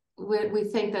 we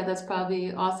think that that's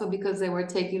probably also because they were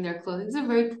taking their clothing. These are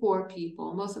very poor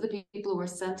people. Most of the people who were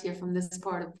sent here from this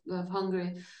part of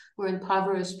Hungary were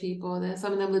impoverished people.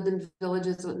 Some of them lived in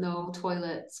villages with no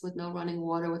toilets, with no running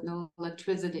water, with no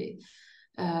electricity.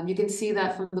 You can see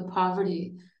that from the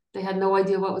poverty. They had no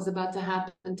idea what was about to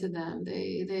happen to them.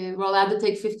 They were allowed to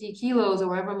take 50 kilos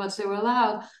or however much they were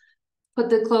allowed,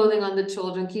 put the clothing on the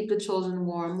children, keep the children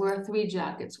warm, wear 3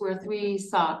 jackets, wear 3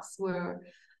 socks,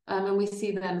 and we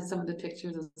see that in some of the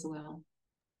pictures as well.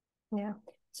 Yeah,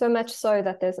 so much so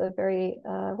that there's a very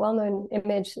well-known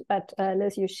image that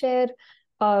Liz, you shared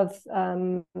of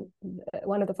one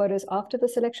of the photos after the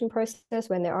selection process,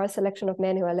 when there are a selection of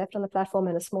men who are left on the platform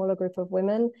and a smaller group of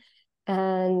women.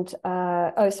 And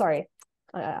oh, sorry,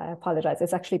 I apologize.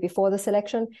 It's actually before the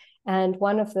selection. And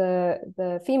one of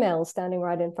the females standing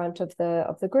right in front of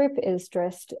the group is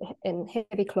dressed in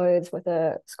heavy clothes with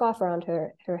a scarf around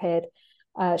her head.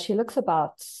 She looks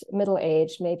about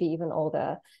middle-aged, maybe even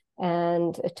older.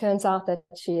 And it turns out that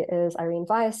she is Irene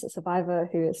Weiss, a survivor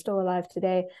who is still alive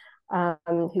today.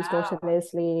 whose daughter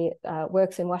Leslie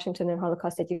works in Washington in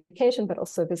Holocaust education, but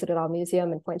also visited our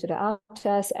museum and pointed it out to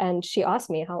us. And she asked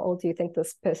me, how old do you think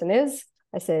this person is?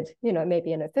 I said,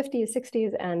 maybe in her 50s,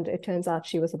 60s. And it turns out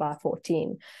she was about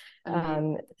 14.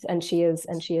 And she is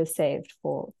saved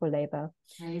for labor.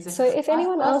 Amazing. So if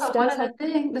anyone else does have...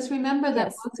 let's remember that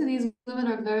yes. most of these women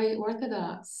are very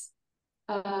Orthodox.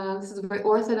 This is a very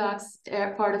Orthodox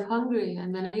part of Hungary,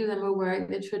 and many of them are wearing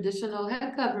the traditional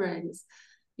head coverings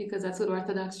because that's what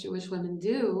Orthodox Jewish women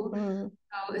do.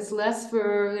 So it's less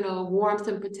for warmth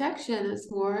and protection; it's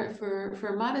more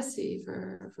for modesty,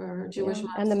 for Jewish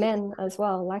modesty. And the men as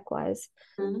well, likewise.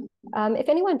 If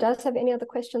anyone does have any other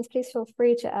questions, please feel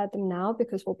free to add them now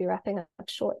because we'll be wrapping up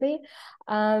shortly.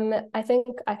 I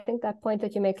think that point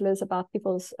that you make, Liz, about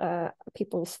people's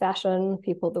fashion,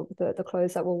 the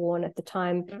clothes that were worn at the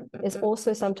time, is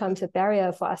also sometimes a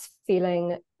barrier for us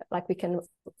feeling like we can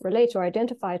relate or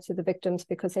identify to the victims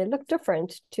because they look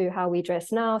different to how we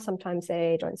dress now. Sometimes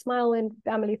they don't smile in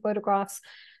family photographs.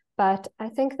 But I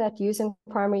think that using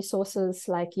primary sources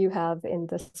like you have in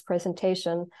this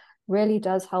presentation really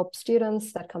does help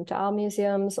students that come to our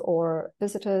museums or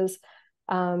visitors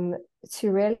to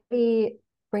really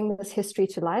bring this history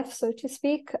to life, so to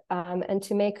speak, and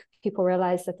to make people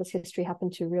realize that this history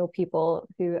happened to real people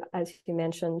who, as you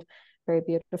mentioned very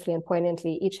beautifully and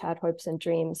poignantly, each had hopes and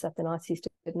dreams that the Nazis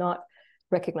did not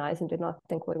recognize and did not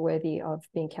think were worthy of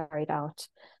being carried out.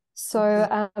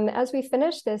 So as we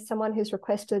finish, there's someone who's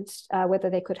requested whether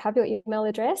they could have your email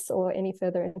address or any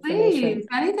further information. Please,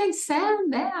 anything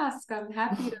send, ask. I'm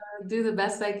happy to do the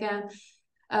best I can.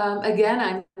 Again,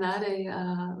 I'm not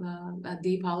a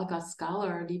deep Holocaust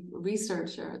scholar or deep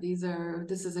researcher.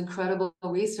 This is incredible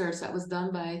research that was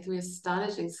done by 3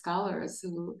 astonishing scholars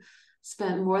who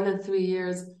spent more than 3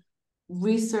 years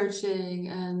researching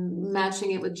and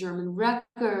matching it with German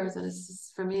records. And it's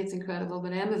just, for me, it's incredible.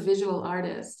 But I am a visual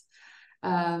artist.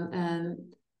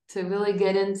 And to really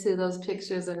get into those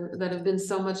pictures that have been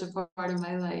so much a part of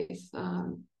my life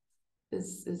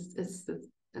is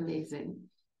amazing.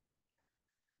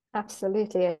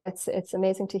 Absolutely. It's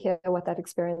amazing to hear what that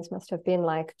experience must have been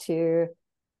like to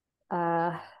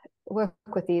work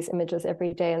with these images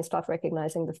every day and start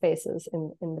recognizing the faces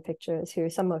in the pictures, who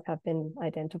some of have been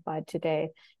identified today,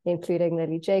 including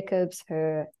Lily Jacobs,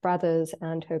 her brothers,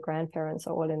 and her grandparents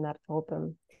are all in that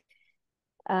album.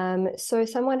 So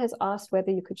someone has asked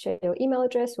whether you could share your email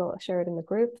address. We'll share it in the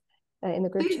group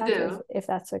chat if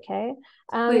that's okay.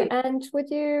 And would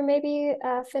you maybe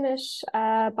finish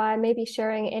by maybe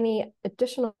sharing any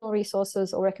additional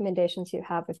resources or recommendations you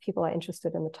have if people are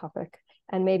interested in the topic,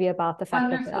 and maybe about the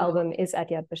fact that the album is at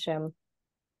Yad Vashem?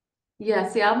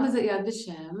 Yes, the album is at Yad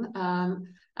Vashem.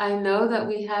 I know that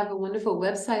we have a wonderful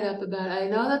website up about it. I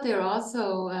know that they're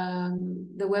also,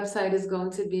 the website is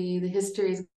going to be, the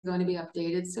history is going to be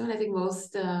updated soon. I think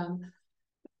most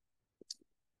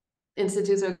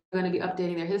institutes are going to be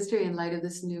updating their history in light of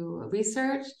this new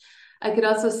research. I could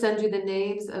also send you the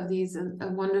names of these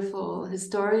wonderful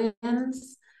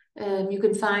historians. You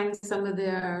can find some of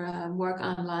their work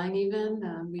online even,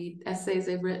 read essays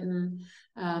they've written,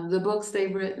 the books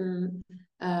they've written.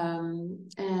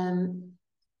 And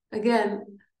again,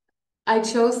 I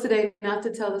chose today not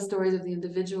to tell the stories of the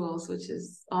individuals, which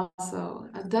is also,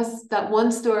 that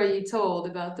one story you told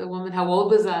about the woman, how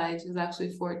old was I? She was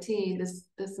actually 14.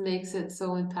 This makes it so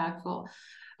impactful.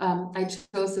 I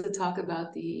chose to talk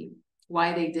about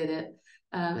why they did it.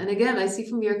 And again, I see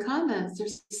from your comments,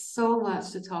 there's so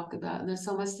much to talk about and there's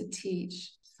so much to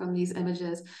teach from these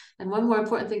images. And one more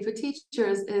important thing for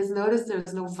teachers is notice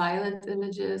there's no violent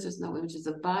images, there's no images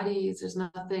of bodies, there's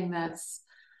nothing that's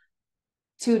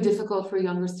too difficult for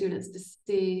younger students to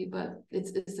see, but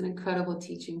it's an incredible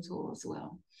teaching tool as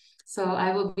well. So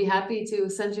I will be happy to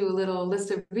send you a little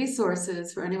list of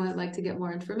resources for anyone who'd like to get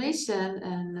more information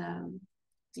and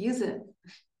use it.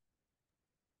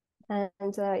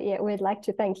 And yeah, we'd like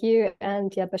to thank you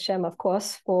and Yad Vashem, of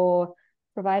course, for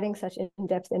providing such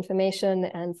in-depth information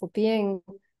and for being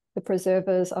the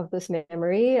preservers of this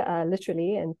memory,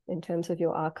 literally, in terms of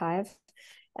your archive.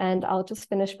 And I'll just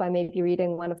finish by maybe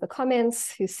reading one of the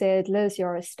comments who said, Liz,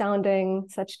 you're astounding,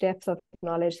 such depth of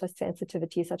knowledge, such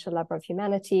sensitivity, such a lover of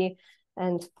humanity.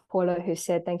 And Paula, who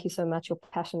said, thank you so much, your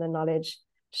passion and knowledge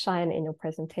shine in your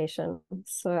presentation.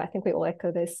 So I think we all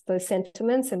echo those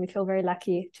sentiments, and we feel very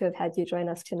lucky to have had you join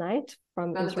us tonight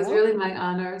from Israel. It was really my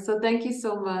honor. So thank you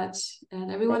so much. And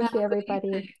everyone, thank you,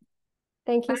 everybody.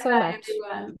 Thank you so much.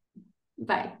 Everyone.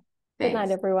 Bye. Good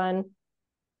night, everyone.